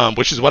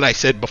 Which is what I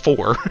said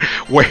before,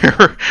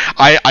 where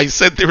I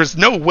said there was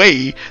no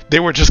way they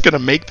were just going to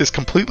make this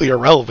completely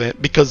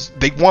irrelevant because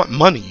they want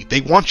money.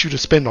 They want you to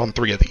spend on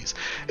 3 of these.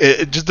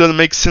 It just doesn't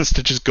make sense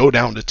to just go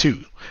down to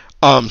 2.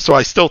 So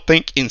I still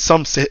think in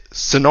some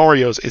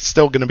scenarios it's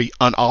still going to be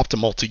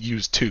unoptimal to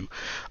use 2.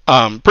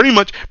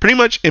 Pretty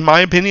much in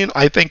my opinion,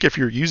 I think if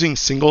you're using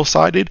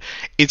single-sided,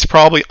 it's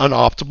probably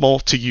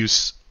unoptimal to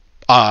use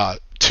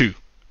 2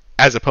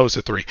 as opposed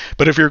to 3.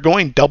 But if you're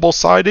going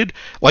double-sided,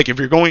 like if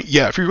you're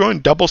going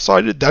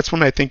double-sided, that's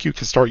when I think you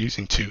can start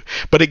using 2.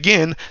 But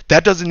again,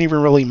 that doesn't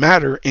even really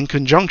matter in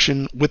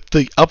conjunction with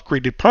the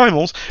upgraded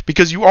primals,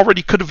 because you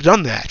already could have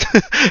done that.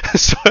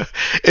 So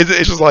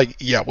it's just like,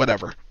 yeah,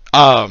 whatever.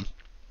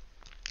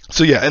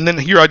 So yeah, and then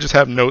here I just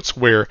have notes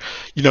where,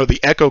 you know, the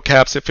echo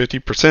caps at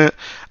 50%.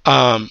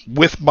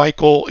 With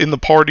Michael in the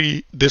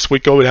party, this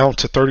would go down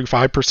to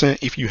 35%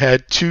 if you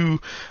had two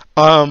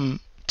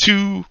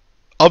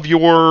of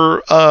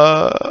your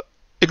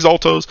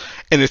Exaltos,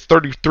 and it's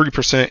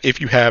 33%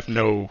 if you have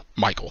no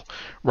Michael,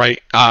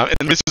 right?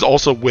 And this is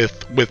also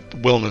with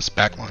Wilderness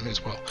backline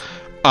as well.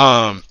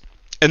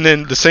 And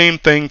then the same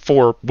thing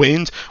for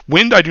Wind.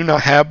 Wind I do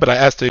not have, but I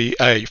asked a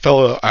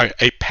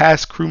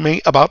past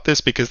crewmate about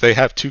this because they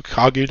have 2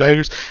 Kaguya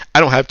daggers.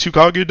 I don't have 2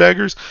 Kaguya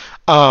daggers,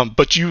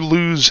 but you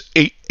lose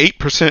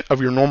 8%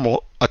 of your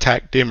normal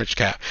attack damage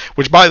cap.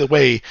 Which, by the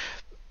way,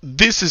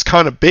 this is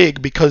kind of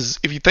big because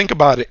if you think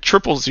about it,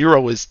 000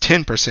 is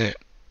 10%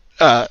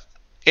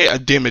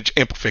 damage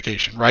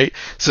amplification, right?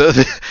 So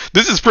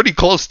this is pretty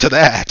close to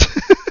that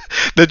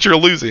that you're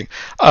losing.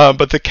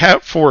 But the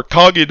cap for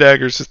Kaguya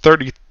daggers is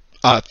 30%,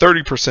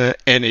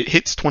 and it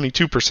hits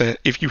 22%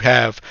 if you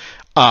have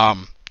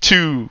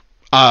 2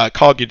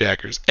 Kaguya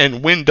daggers.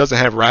 And Wind doesn't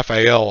have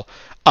Raphael,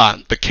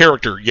 the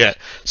character, yet,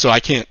 so I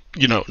can't,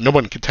 you know, no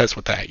one can test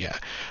with that yet.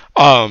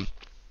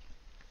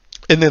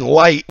 And then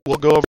Light, we'll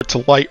go over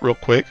to Light real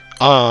quick.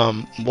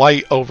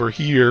 Light over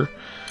here,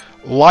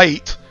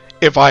 Light,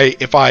 if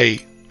I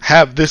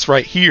have this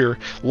right here,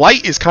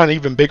 Light is kind of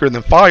even bigger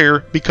than Fire,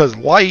 because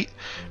Light,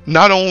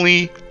 not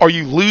only are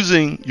you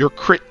losing your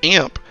crit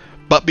amp,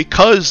 but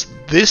because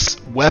this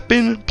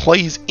weapon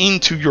plays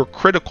into your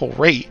critical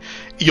rate,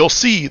 you'll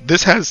see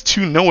this has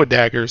 2 Noah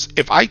daggers.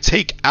 If I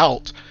take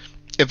out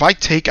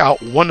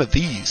one of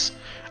these,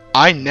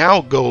 I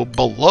now go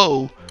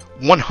below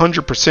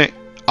 100%.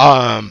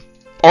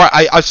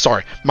 I'm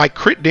sorry, my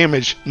crit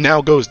damage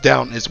now goes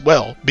down as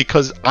well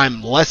because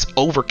I'm less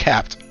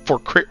overcapped for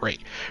crit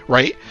rate,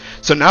 right?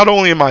 So not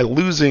only am I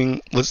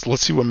losing, let's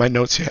see what my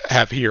notes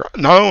have here.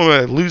 Not only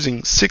am I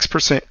losing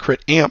 6%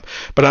 crit amp,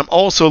 but I'm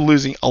also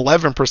losing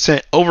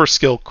 11%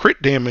 overskill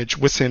crit damage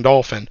with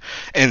Sandalphon,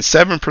 and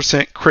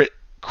 7%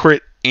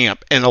 crit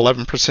amp and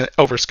 11%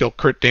 overskill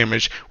crit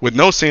damage with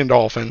no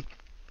Sandalphon.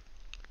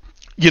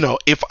 You know,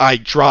 if I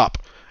drop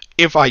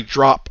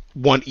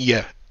one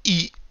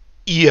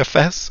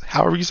EFS,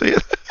 however you say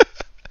it.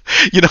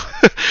 You know,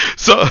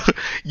 so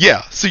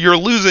yeah, so you're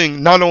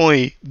losing not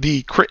only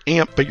the crit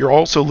amp, but you're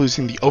also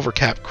losing the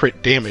overcap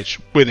crit damage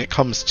when it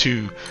comes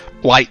to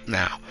Light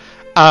now.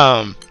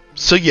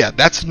 So yeah,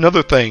 that's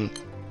another thing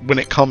when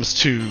it comes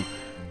to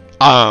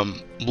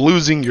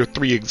losing your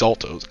 3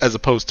 Exaltos as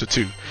opposed to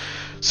 2.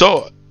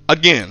 So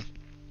again,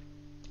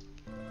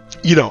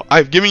 you know,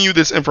 I've given you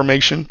this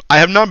information. I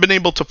have not been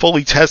able to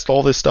fully test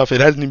all this stuff.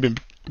 It hasn't even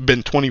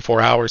been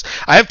 24 hours.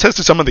 I have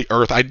tested some of the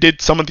Earth. I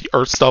did some of the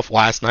Earth stuff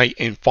last night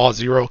in Fall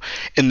Zero,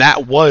 and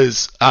that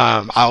was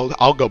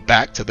I'll go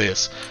back to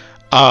this.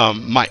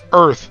 My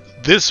Earth,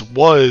 this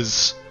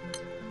was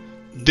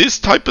this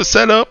type of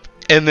setup,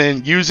 and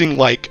then using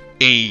like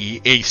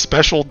a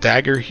special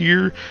dagger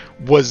here,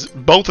 was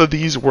both of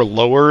these were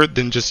lower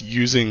than just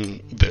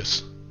using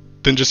this.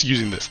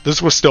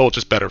 This was still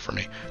just better for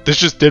me. This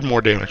just did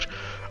more damage,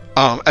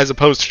 as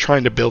opposed to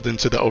trying to build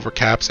into the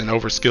overcaps and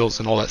overskills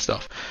and all that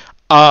stuff.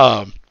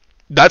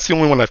 That's the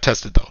only one I've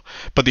tested though.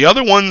 But the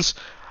other ones,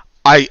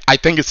 I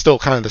think it's still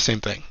kind of the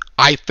same thing.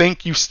 I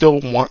think you still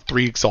want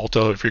 3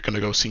 Exalto if you're going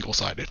to go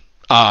single-sided,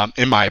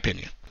 in my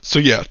opinion. So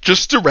yeah,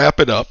 just to wrap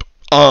it up,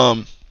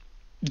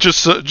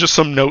 just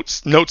some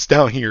notes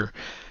down here.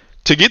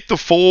 To get the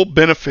full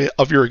benefit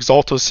of your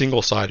Exalto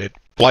single-sided,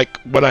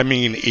 like what I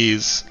mean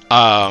is,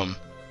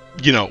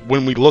 you know,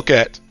 when we look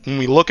at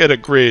a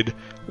grid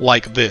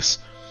like this,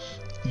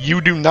 you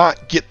do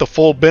not get the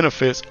full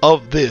benefits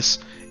of this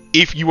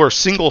if you are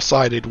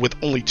single-sided with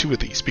only 2 of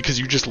these, because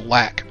you just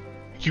lack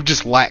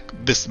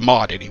this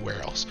mod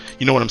anywhere else.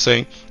 You know what I'm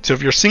saying? So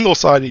if you're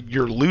single-sided,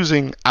 you're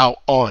losing out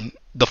on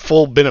the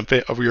full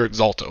benefit of your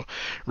Exalto,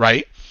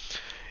 right?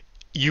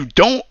 You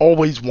don't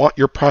always want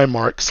your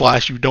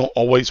Primarch / you don't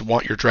always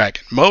want your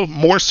Dragon.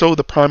 More so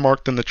the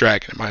Primarch than the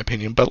Dragon, in my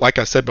opinion. But like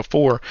I said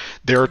before,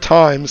 there are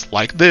times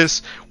like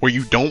this where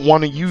you don't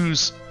want to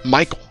use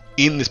Michael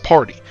in this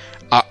party.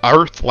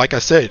 Earth, like I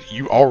said,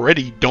 you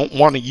already don't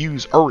want to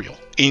use Uriel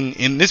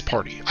in this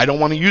party. I don't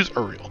want to use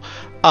Uriel.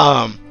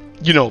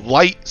 You know,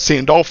 Light,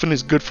 Sandalphon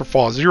is good for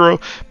Fall Zero,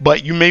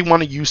 but you may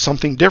want to use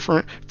something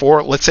different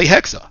for, let's say,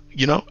 Hexa.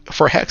 You know,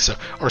 for Hexa,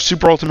 or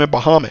Super Ultimate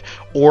Bahamut,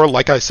 or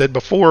like I said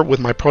before with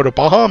my Proto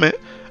Bahamut,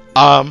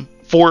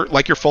 for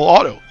like your full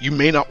auto, you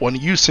may not want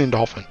to use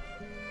Sandalphon.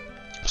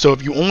 So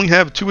if you only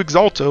have 2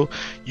 Exalto,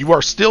 you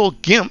are still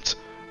gimped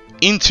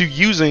into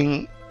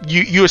using.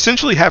 You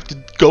essentially have to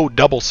go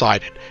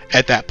double-sided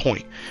at that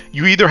point.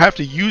 You either have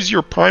to use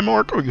your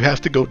Primarch or you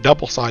have to go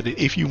double-sided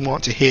if you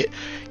want to hit,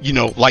 you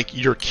know, like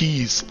your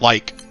keys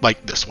like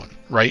this one,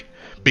 right?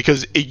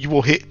 because you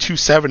will hit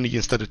 270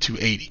 instead of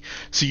 280.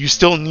 So you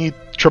still need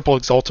triple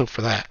Exalto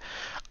for that.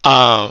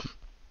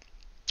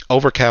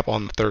 Overcap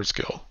on the third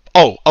skill.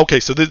 Oh, okay.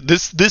 So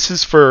this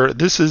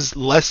is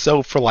less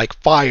so for like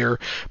fire,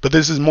 but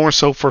this is more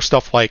so for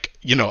stuff like,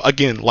 you know,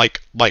 again,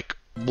 like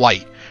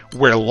light,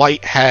 where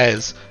light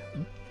has,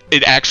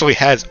 it actually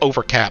has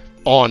overcap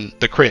on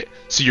the crit,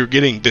 so you're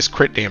getting this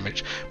crit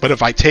damage. But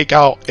if I take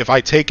out this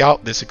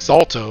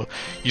Exalto,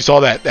 you saw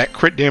that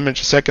crit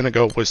damage a second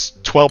ago was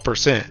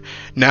 12%.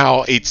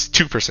 Now it's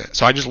 2%.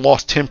 So I just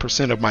lost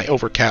 10% of my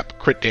overcap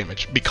crit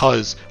damage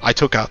because I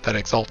took out that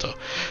Exalto.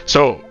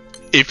 So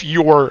if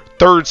your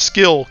third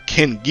skill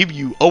can give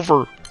you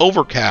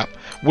overcap,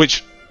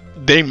 which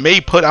they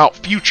may put out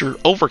future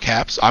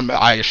overcaps, I'm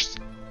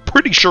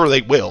pretty sure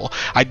they will.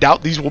 I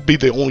doubt these will be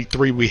the only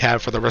 3 we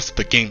have for the rest of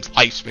the game's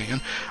lifespan.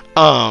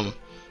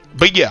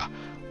 But yeah,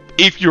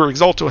 if your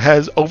Exalto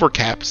has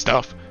overcap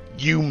stuff,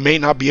 you may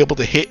not be able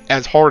to hit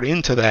as hard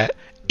into that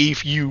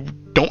if you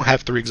don't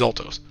have 3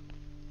 Exaltos.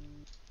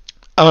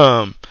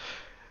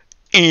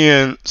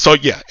 And so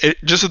yeah,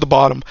 just at the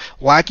bottom,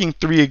 lacking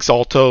 3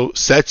 Exalto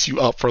sets you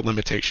up for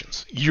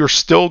limitations. You're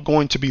still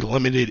going to be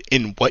limited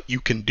in what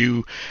you can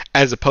do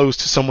as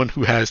opposed to someone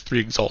who has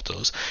 3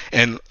 Exaltos.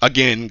 And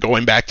again,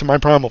 going back to my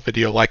Primal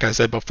video, like I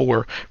said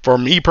before, for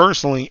me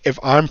personally, if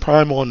I'm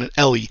Primal and an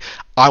Ellie,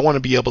 I want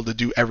to be able to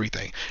do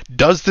everything.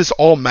 Does this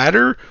all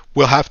matter?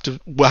 We'll have to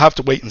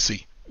wait and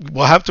see.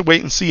 We'll have to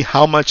wait and see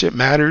how much it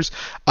matters.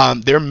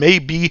 There may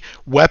be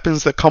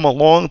weapons that come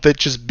along that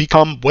just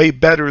become way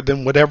better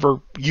than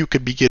whatever you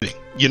could be getting.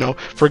 You know,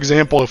 for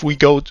example, if we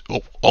go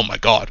to, oh my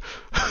god.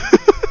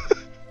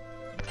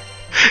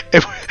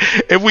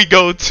 if we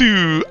go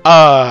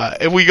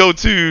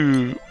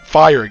to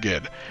fire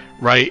again,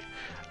 right?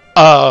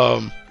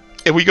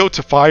 If we go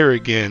to fire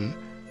again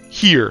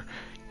here,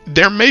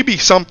 there may be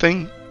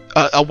something,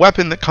 a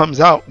weapon that comes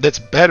out that's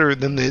better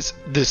than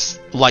this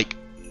like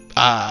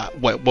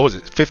what was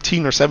it,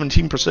 15 or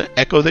 17%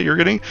 echo that you're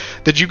getting,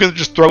 that you can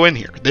just throw in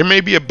here. There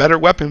may be a better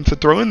weapon to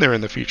throw in there in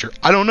the future.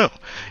 I don't know.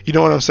 You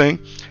know what I'm saying?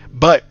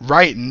 But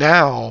right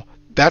now,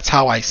 that's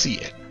how I see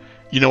it.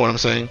 You know what I'm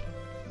saying?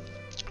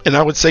 And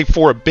I would say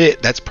for a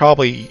bit, that's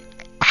probably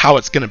how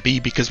it's going to be,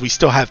 because we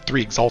still have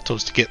 3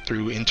 Exaltos to get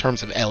through in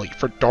terms of Ellie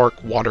for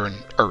Dark, Water, and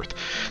Earth.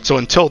 So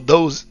until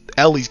those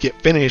Ellies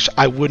get finished,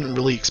 I wouldn't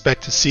really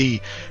expect to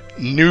see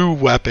new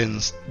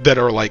weapons that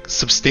are like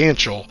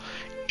substantial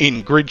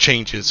in grid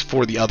changes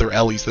for the other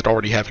Ellies that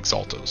already have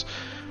Exaltos.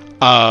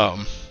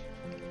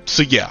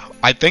 So yeah,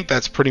 I think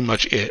that's pretty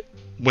much it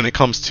when it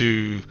comes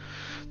to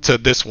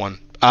this one.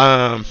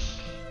 Yeah,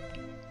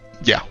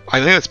 I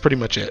think that's pretty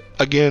much it.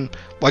 Again,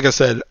 like I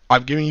said,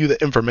 I've given you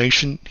the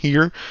information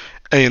here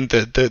and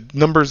the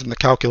numbers and the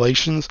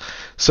calculations,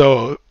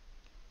 so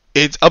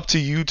it's up to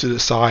you to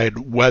decide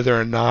whether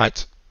or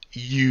not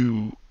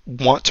you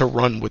want to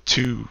run with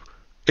 2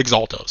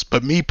 Exaltos.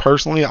 But me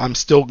personally, I'm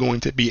still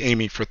going to be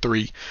aiming for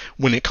 3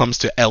 when it comes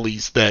to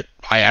Ellies that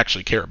I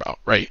actually care about,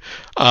 right?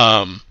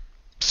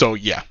 So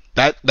yeah,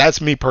 that's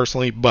me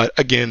personally, but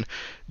again,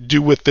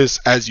 do with this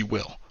as you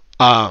will.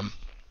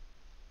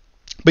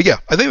 But yeah,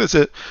 I think that's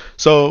it.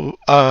 So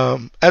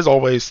as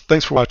always,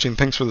 thanks for watching,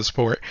 thanks for the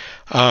support.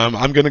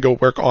 I'm gonna go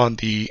work on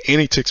the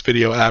anti-ticks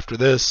video after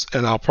this,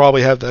 and I'll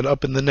probably have that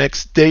up in the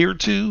next day or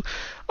 2.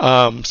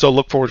 So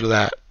look forward to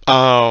that.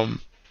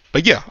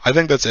 But yeah, I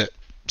think that's it.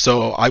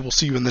 So I will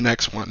see you in the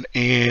next one,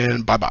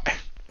 and bye-bye.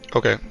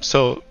 Okay,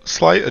 so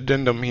slight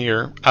addendum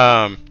here.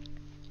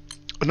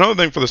 Another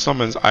thing for the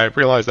summons, I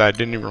realized that I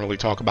didn't even really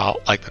talk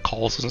about like the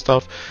calls and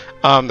stuff.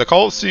 The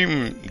calls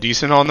seem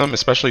decent on them,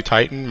 especially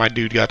Titan. My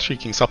dude got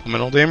Shrieking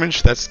supplemental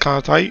damage. That's kind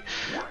of tight.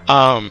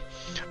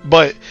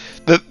 But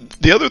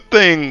the other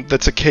thing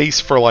that's a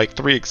case for like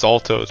 3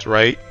 Exaltos,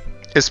 right?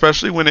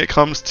 Especially when it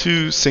comes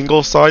to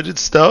single-sided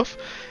stuff,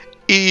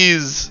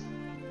 is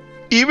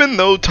even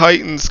though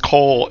Titan's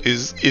call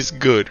is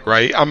good,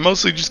 right? I'm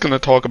mostly just going to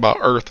talk about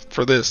Earth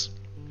for this.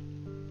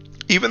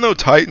 Even though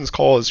Titan's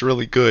call is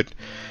really good,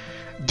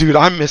 dude,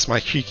 I miss my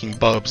Shrieking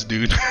bubs,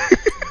 dude.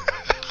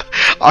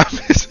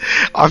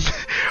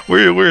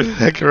 Where the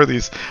heck are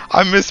these?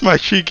 I miss my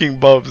Shrieking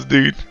bubs,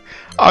 dude.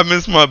 I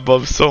miss my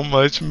bubs so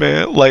much,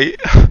 man.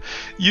 Like,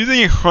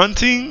 using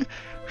hunting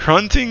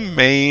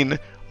main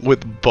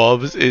with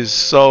bubs is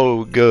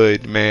so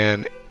good,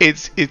 man.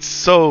 It's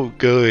so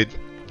good.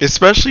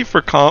 Especially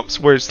for comps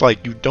where it's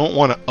like you don't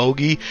want to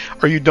Ogi,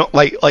 or you don't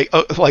like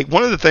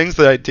one of the things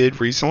that I did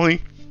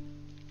recently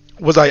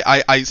was I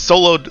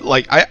soloed,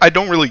 like I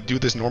don't really do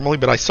this normally,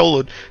 but I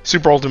soloed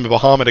Super Ultimate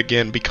Bahamut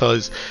again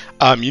because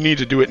you need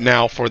to do it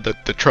now for the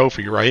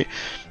trophy, right?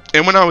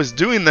 And when I was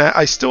doing that,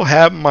 I still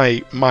have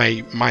my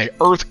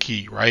Earth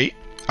key, right?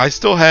 I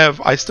still have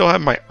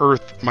my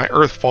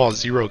Earth Fall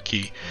 0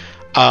 key,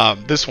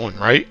 this one,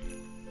 right?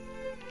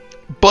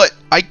 But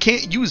I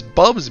can't use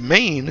Bub's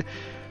main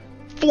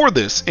for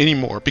this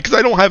anymore because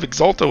I don't have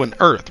Exalto and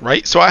Earth,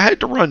 right? So I had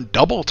to run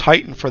double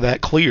Titan for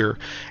that clear,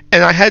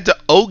 and I had to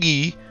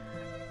Ogi,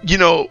 you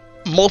know,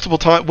 multiple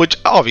times, which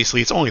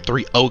obviously it's only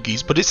 3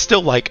 Ogies, but it's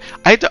still like,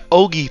 I had to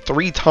Ogie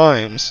 3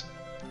 times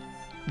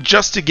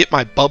just to get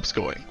my bubs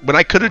going, when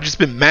I could have just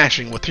been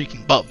mashing with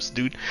freaking bubs,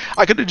 dude.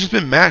 I could have just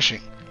been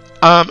mashing.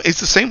 It's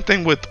the same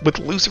thing with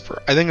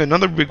Lucifer. I think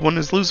another big one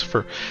is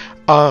Lucifer.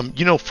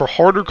 You know, for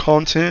harder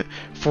content,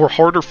 for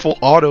harder full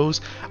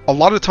autos, a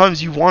lot of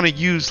times you want to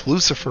use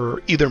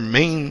Lucifer, either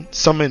main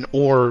summon,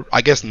 or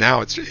I guess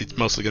now it's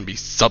mostly going to be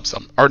sub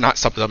summon, or not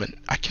sub summon.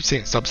 I keep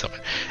saying sub summon.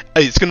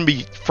 It's going to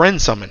be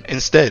friend summon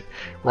instead,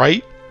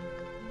 right?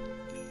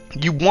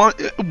 You want,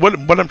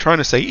 what I'm trying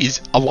to say is,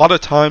 a lot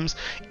of times,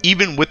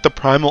 even with the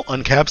Primal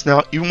Uncaps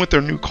now, even with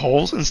their new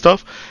calls and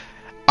stuff,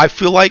 I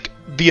feel like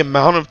the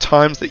amount of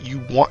times that you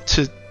want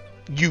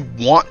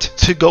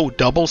to go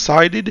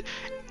double-sided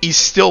is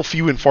still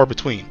few and far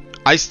between.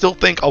 I still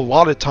think a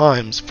lot of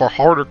times for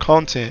harder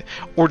content,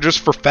 or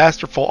just for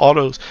faster full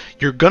autos,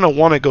 you're gonna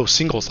want to go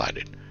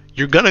single-sided.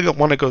 You're gonna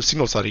want to go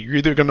single-sided. You're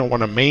either gonna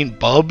want to main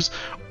Bubs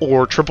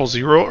or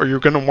 000, or you're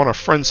gonna want to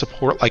friend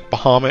support like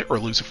Bahamut or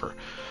Lucifer.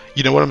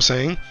 You know what I'm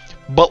saying?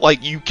 But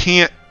like, you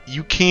can't,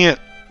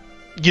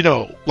 you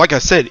know, like I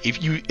said,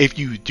 if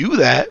you do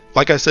that,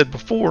 like I said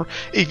before,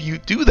 if you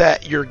do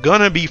that, you're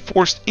gonna be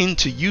forced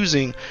into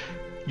using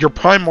your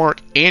Primarch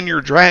and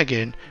your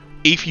Dragon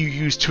if you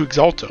use 2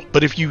 Exalto.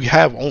 But if you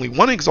have only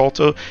 1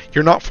 Exalto,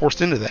 you're not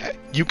forced into that.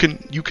 You can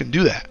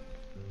do that.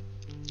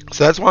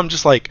 So that's why I'm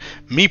just like,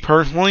 me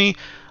personally,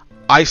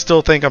 I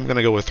still think I'm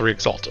gonna go with 3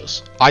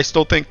 Exaltos. I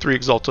still think 3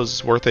 Exaltos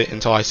is worth it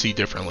until I see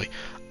differently.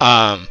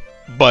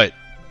 But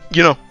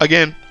you know,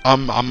 again,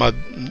 I'm a,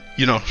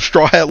 you know,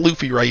 straw hat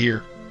Luffy right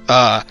here.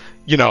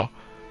 You know,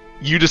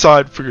 you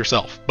decide for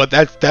yourself. But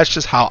that's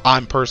just how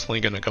I'm personally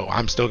gonna go.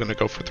 I'm still gonna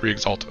go for 3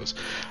 Exaltos.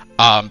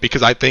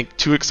 Because I think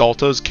 2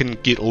 Exaltos can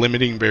get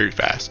limiting very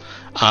fast.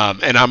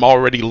 And I'm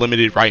already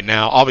limited right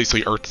now.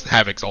 Obviously, Earths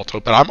have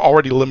Exalto, but I'm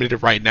already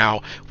limited right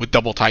now with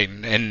Double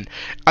Titan. And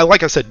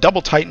like I said,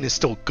 Double Titan is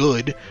still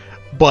good,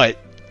 but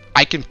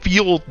I can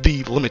feel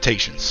the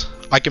limitations.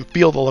 I can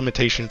feel the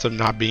limitations of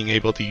not being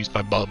able to use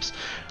my Bubs.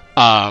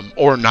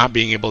 Or not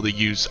being able to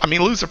use, I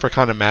mean, Lucifer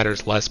kind of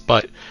matters less,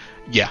 but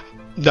yeah,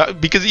 no,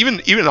 because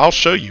even I'll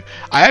show you.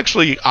 I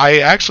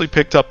actually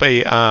picked up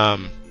a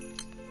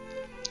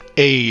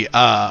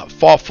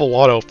fall full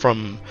auto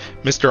from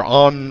Mr.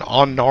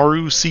 On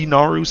Naru, C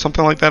Naru,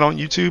 something like that on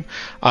YouTube.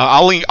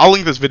 I'll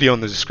link this video in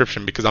the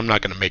description because I'm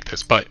not gonna make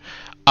this, but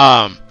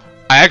I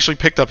actually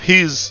picked up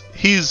his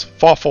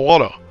fall full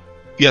auto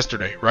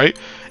yesterday, right?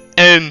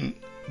 And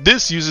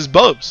this uses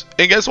Bubs,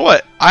 and guess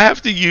what? I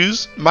have to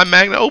use my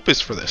Magna Opus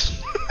for this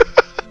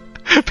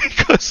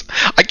because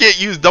I can't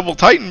use Double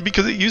Titan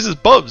because it uses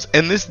Bubs,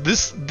 and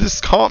this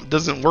comp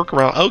doesn't work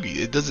around Ogie.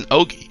 It doesn't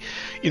Ogie.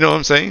 You know what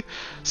I'm saying?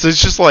 So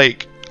it's just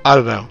like, I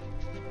don't know.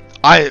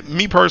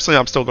 Me personally,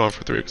 I'm still going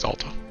for 3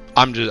 Exalto.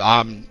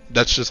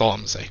 That's just all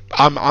I'm gonna say.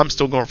 I'm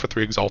still going for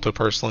 3 Exalto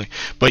personally,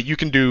 but you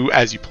can do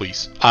as you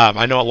please.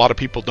 I know a lot of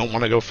people don't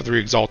want to go for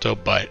 3 Exalto,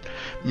 but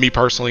me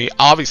personally,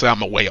 obviously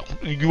I'm a whale.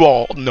 You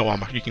all know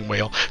I'm a freaking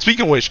whale.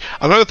 Speaking of which,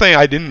 another thing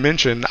I didn't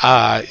mention,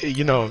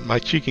 you know, my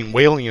cheeking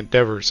whaling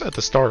endeavors at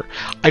the start.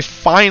 I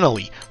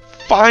finally,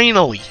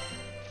 wait,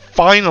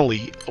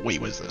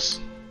 what is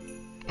this?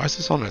 Why is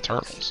this on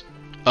Eternals?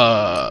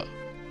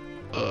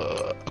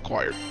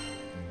 Acquired.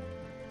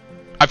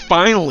 I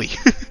finally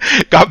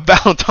got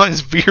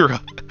Valentine's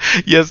Vera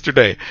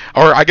yesterday,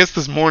 or I guess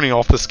this morning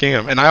off the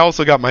scam, and I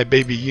also got my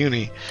baby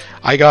uni.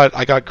 I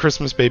got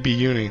Christmas baby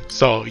uni.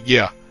 So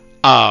yeah,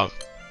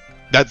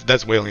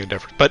 that's whaling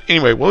endeavor. But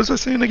anyway, what was I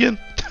saying again?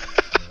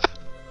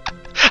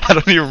 I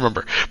don't even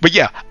remember. But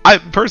yeah,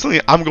 I'm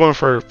going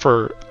for 3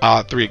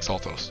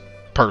 Exaltos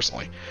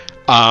personally.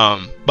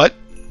 But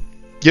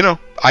you know,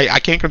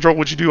 I can't control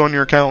what you do on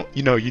your account.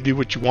 You know, you do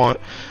what you want.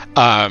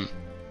 And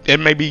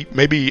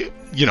maybe.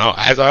 You know,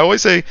 as I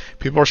always say,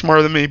 people are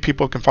smarter than me.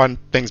 People can find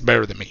things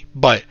better than me.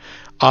 But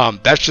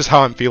that's just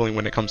how I'm feeling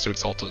when it comes to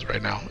Exaltos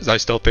right now. Is I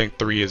still think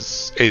 3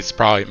 is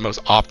probably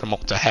most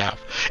optimal to have.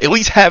 At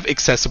least have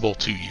accessible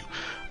to you.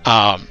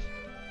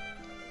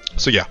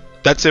 So yeah,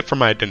 that's it for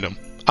my addendum.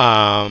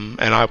 And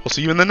I will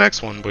see you in the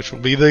next one, which will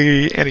be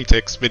the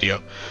Anti-Ticks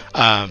video.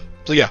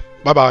 So yeah,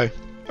 bye bye.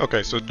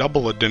 Okay, so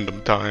double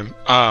addendum time.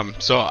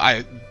 So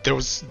there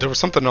was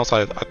something else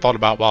I thought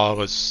about while I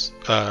was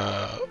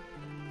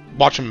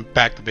watching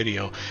back the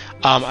video.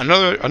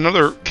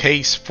 Another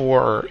case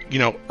for, you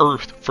know,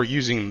 Earth for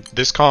using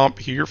this comp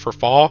here for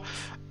fall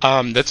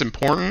that's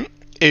important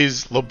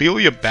is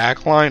Lobelia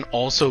backline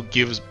also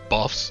gives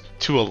buffs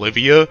to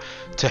Olivia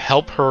to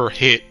help her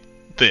hit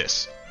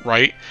this,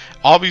 right?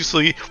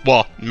 Obviously,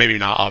 well, maybe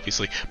not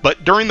obviously,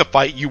 but during the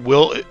fight you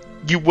will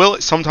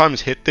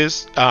sometimes hit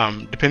this,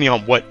 depending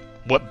on what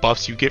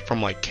buffs you get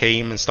from like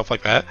Kame and stuff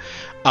like that.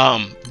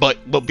 But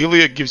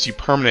Lobelia gives you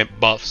permanent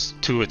buffs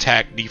to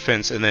attack,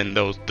 defense, and then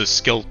the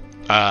skill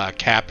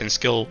cap and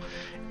skill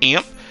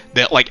amp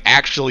that like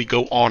actually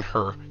go on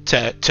her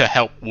to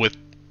help with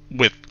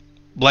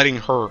letting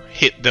her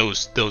hit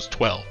those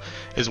 12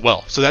 as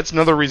well. So that's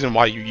another reason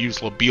why you use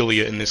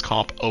Lobelia in this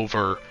comp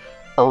over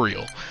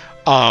Uriel.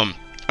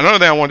 another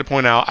thing I wanted to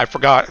point out, I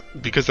forgot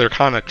because they're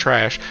kind of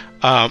trash.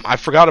 I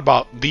forgot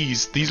about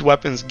these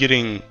weapons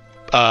getting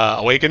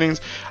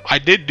awakenings. I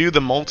did do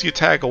the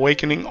multi-attack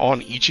awakening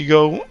on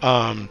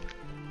Ichigo.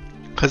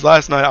 Because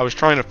last night I was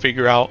trying to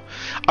figure out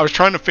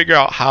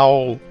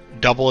how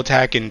double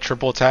attack and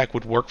triple attack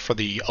would work for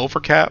the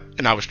overcap,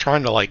 and I was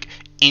trying to like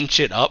inch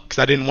it up because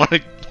I didn't want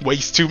to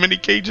waste too many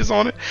cages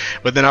on it.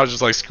 But then I was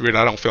just like, screw it,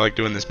 I don't feel like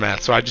doing this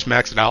math, so I just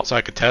maxed it out so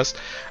I could test.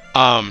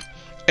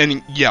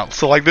 And yeah,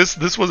 so like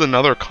this was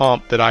another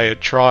comp that I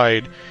had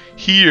tried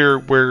here,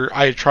 where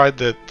I had tried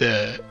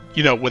the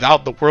you know,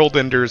 without the world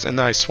enders, and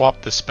then I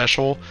swapped the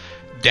special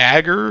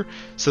dagger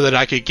so that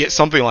I could get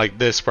something like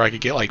this, where I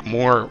could get like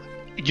more,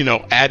 you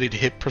know, added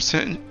hit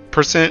percent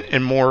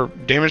and more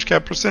damage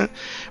cap percent.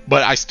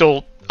 But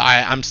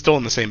I'm still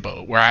in the same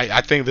boat where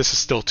I think this is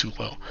still too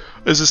low.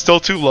 This is still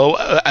too low,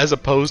 as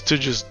opposed to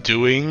just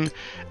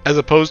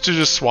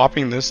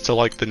swapping this to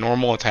like the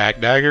normal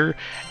attack dagger,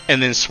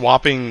 and then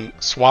swapping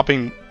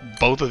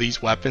both of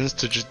these weapons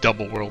to just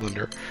double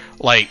whirlwinder.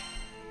 Like,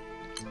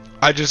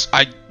 I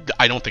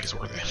don't think it's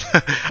worth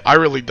it. I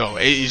really don't.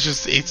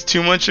 It's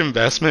too much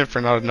investment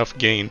for not enough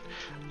gain,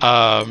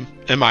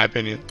 in my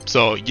opinion.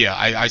 So yeah,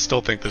 I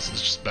still think this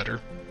is just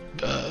better.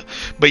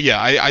 But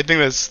yeah, I think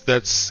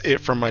that's it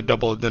from my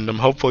double addendum.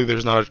 Hopefully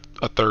there's not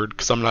a third,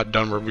 because I'm not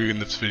done reviewing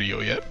this video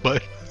yet,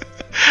 but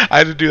I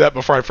had to do that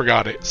before I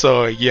forgot it.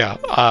 So yeah,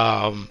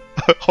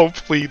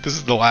 hopefully this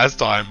is the last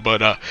time,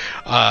 but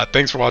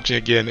thanks for watching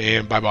again,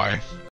 and bye bye.